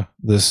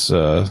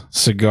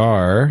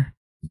cigar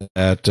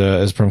that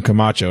is from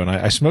Camacho, and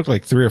I smoked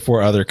like 3 or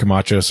 4 other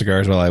Camacho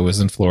cigars while I was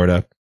in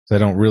Florida. So I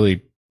don't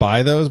really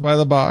buy those by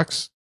the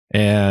box,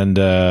 and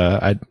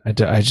I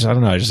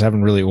don't know. I just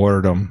haven't really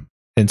ordered them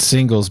in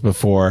singles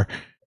before.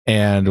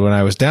 And when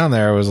I was down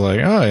there, I was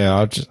like, oh yeah,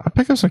 I'll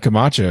pick up some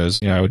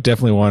Camachos. I would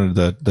definitely wanted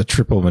the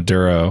triple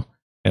Maduro.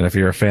 And if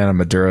you're a fan of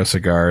Maduro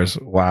cigars,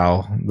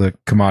 wow, the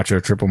Camacho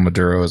Triple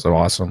Maduro is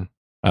awesome.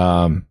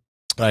 I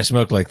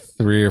smoked like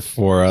 3 or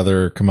 4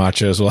 other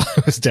Camachos while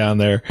I was down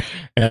there,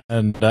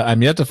 and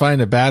I'm yet to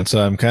find a bad.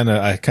 So I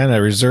kind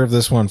of reserved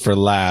this one for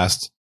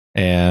last,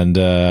 and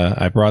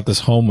I brought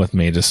this home with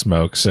me to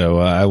smoke. So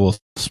I will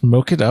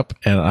smoke it up,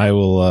 and I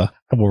will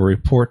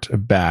report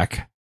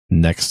back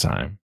next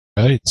time.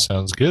 Right,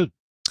 sounds good.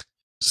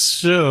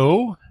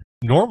 So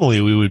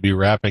normally we would be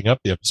wrapping up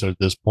the episode at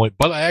this point,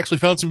 but I actually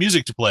found some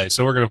music to play,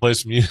 so we're going to play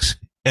some music.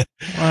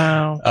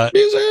 Wow.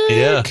 Music!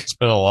 Yeah, it's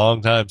been a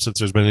long time since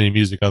there's been any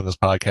music on this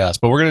podcast,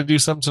 but we're going to do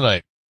some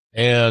tonight.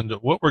 And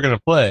what we're going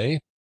to play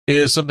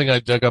is something I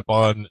dug up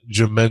on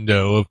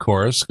Jamendo, of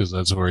course, because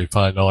that's where we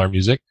find all our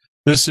music.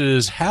 This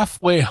is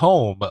Halfway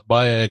Home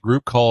by a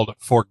group called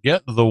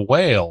Forget the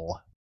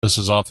Whale. This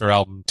is off their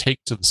album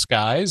Take to the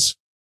Skies.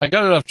 I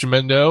got it off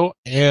Jamendo,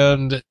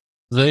 and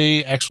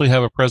they actually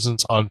have a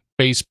presence on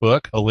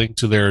Facebook. A link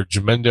to their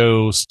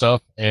Jamendo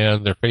stuff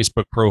and their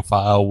Facebook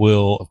profile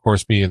will, of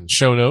course, be in the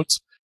show notes.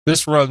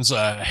 This runs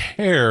a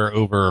hair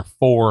over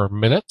 4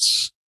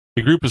 minutes.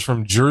 The group is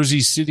from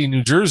Jersey City,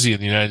 New Jersey in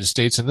the United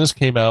States, and this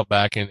came out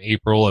back in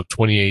April of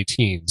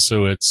 2018.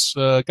 So it's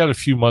got a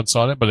few months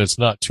on it, but it's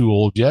not too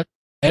old yet.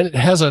 And it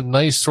has a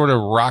nice sort of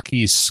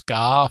rocky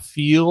ska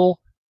feel.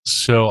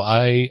 So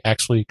I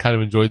actually kind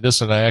of enjoyed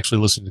this, and I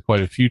actually listened to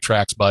quite a few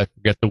tracks by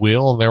Forget the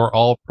Wheel, and they were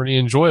all pretty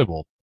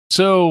enjoyable.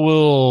 So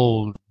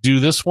we'll do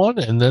this one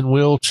and then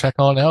we'll check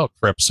on out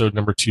for episode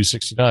number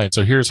 269.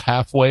 So here's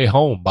Halfway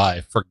Home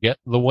by Forget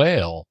the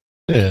Whale.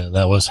 Yeah,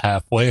 that was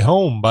Halfway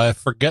Home by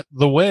Forget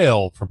the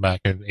Whale from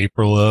back in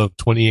April of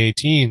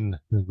 2018,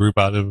 a group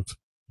out of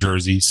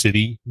Jersey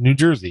City, New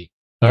Jersey.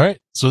 All right,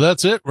 so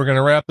that's it. We're going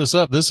to wrap this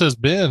up. This has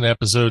been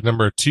episode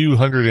number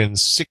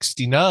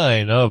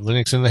 269 of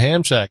Linux in the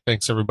Ham Shack.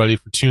 Thanks, everybody,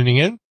 for tuning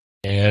in.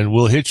 And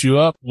we'll hit you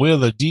up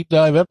with a deep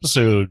dive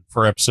episode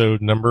for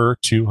episode number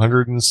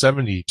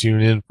 270.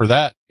 Tune in for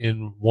that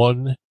in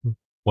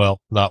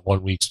not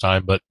 1 week's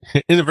time, but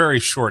in a very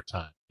short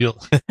time.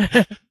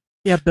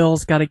 Yeah,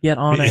 Bill's got to get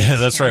on it. Yeah,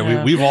 that's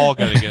right. We've all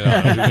got to get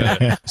on it. We've got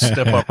to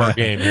step up our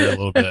game here a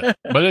little bit.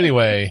 But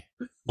anyway,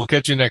 we'll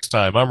catch you next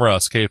time. I'm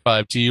Russ,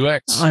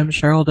 K5TUX. I'm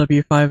Cheryl,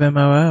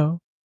 W5MOO.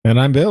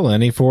 And I'm Bill,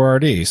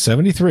 NE4RD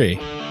 73.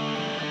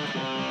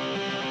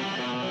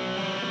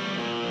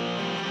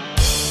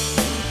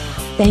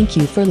 Thank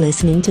you for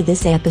listening to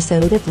this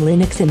episode of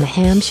Linux in the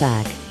Ham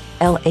Shack.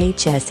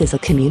 LHS is a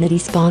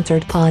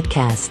community-sponsored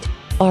podcast.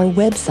 Our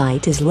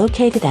website is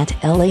located at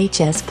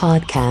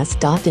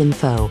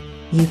lhspodcast.info.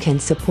 You can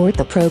support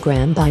the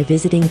program by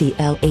visiting the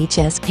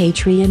LHS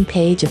Patreon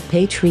page of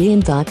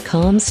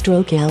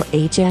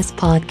patreon.com/LHS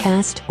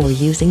podcast or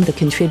using the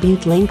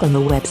contribute link on the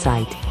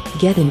website.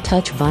 Get in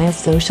touch via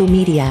social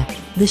media.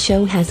 The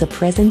show has a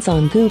presence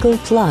on Google+,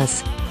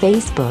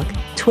 Facebook,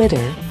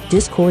 Twitter,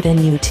 Discord, and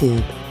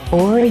YouTube.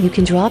 Or you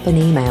can drop an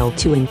email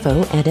to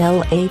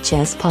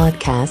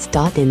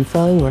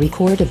info@lhspodcast.info or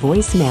record a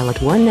voicemail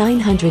at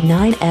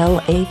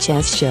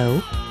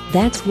 1-909-LHS-SHOW.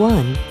 That's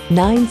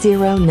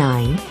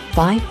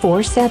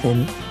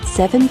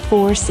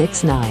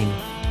 1-909-547-7469.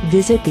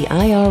 Visit the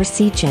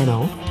IRC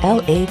channel,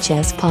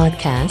 LHS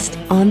Podcast,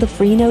 on the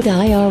Freenode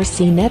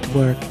IRC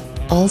network.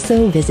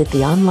 Also visit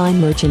the online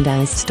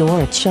merchandise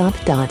store at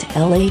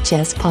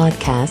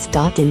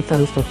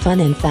shop.lhspodcast.info for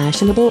fun and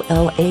fashionable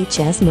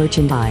LHS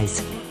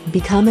merchandise.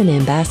 Become an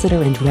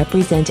ambassador and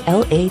represent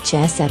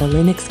LHS at a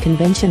Linux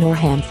convention or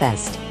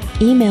Hamfest.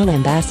 Email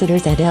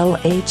ambassadors at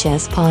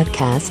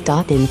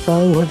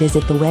lhspodcast.info or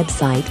visit the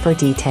website for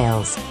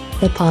details.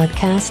 The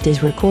podcast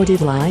is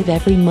recorded live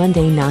every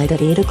Monday night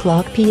at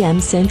 8:00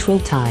 p.m. Central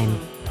Time.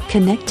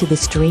 Connect to the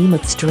stream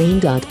at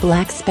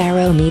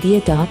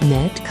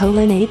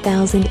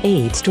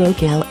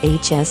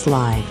stream.blacksparrowmedia.net:8008/LHS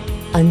Live.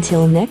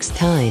 Until next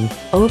time,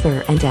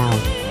 over and out.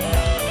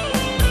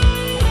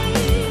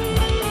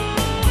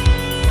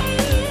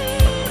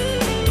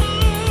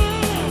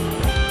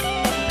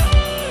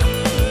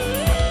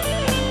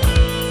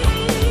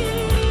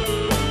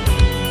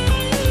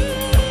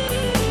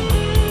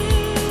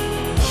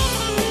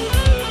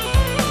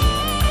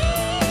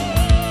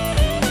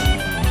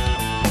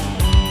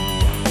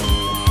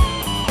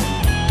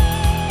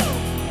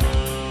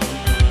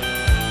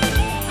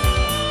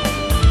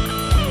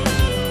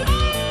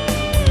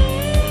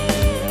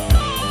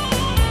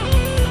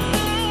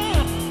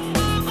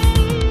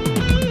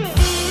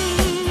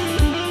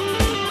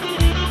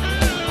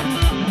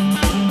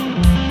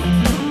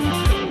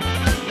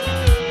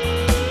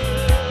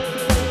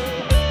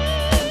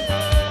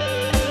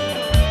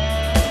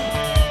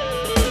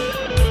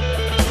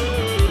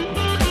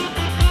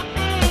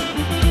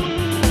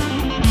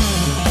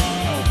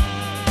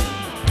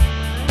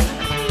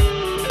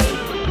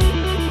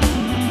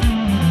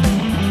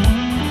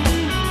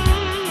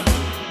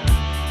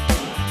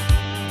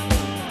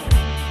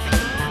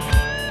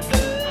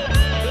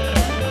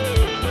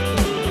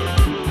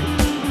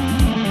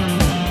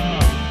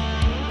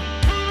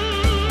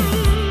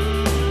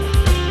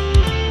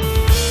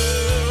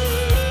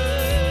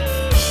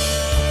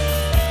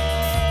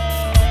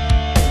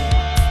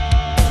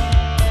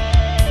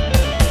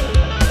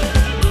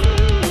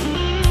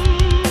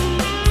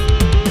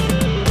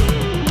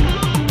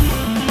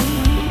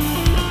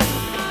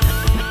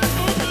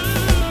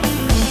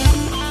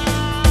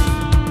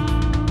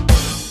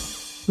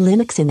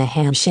 Linux in the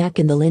Ham Shack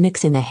and the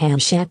Linux in the Ham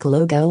Shack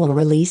logo are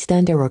released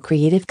under a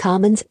Creative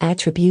Commons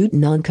Attribute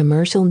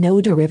Non-Commercial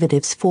No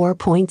Derivatives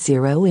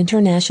 4.0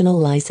 International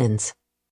License.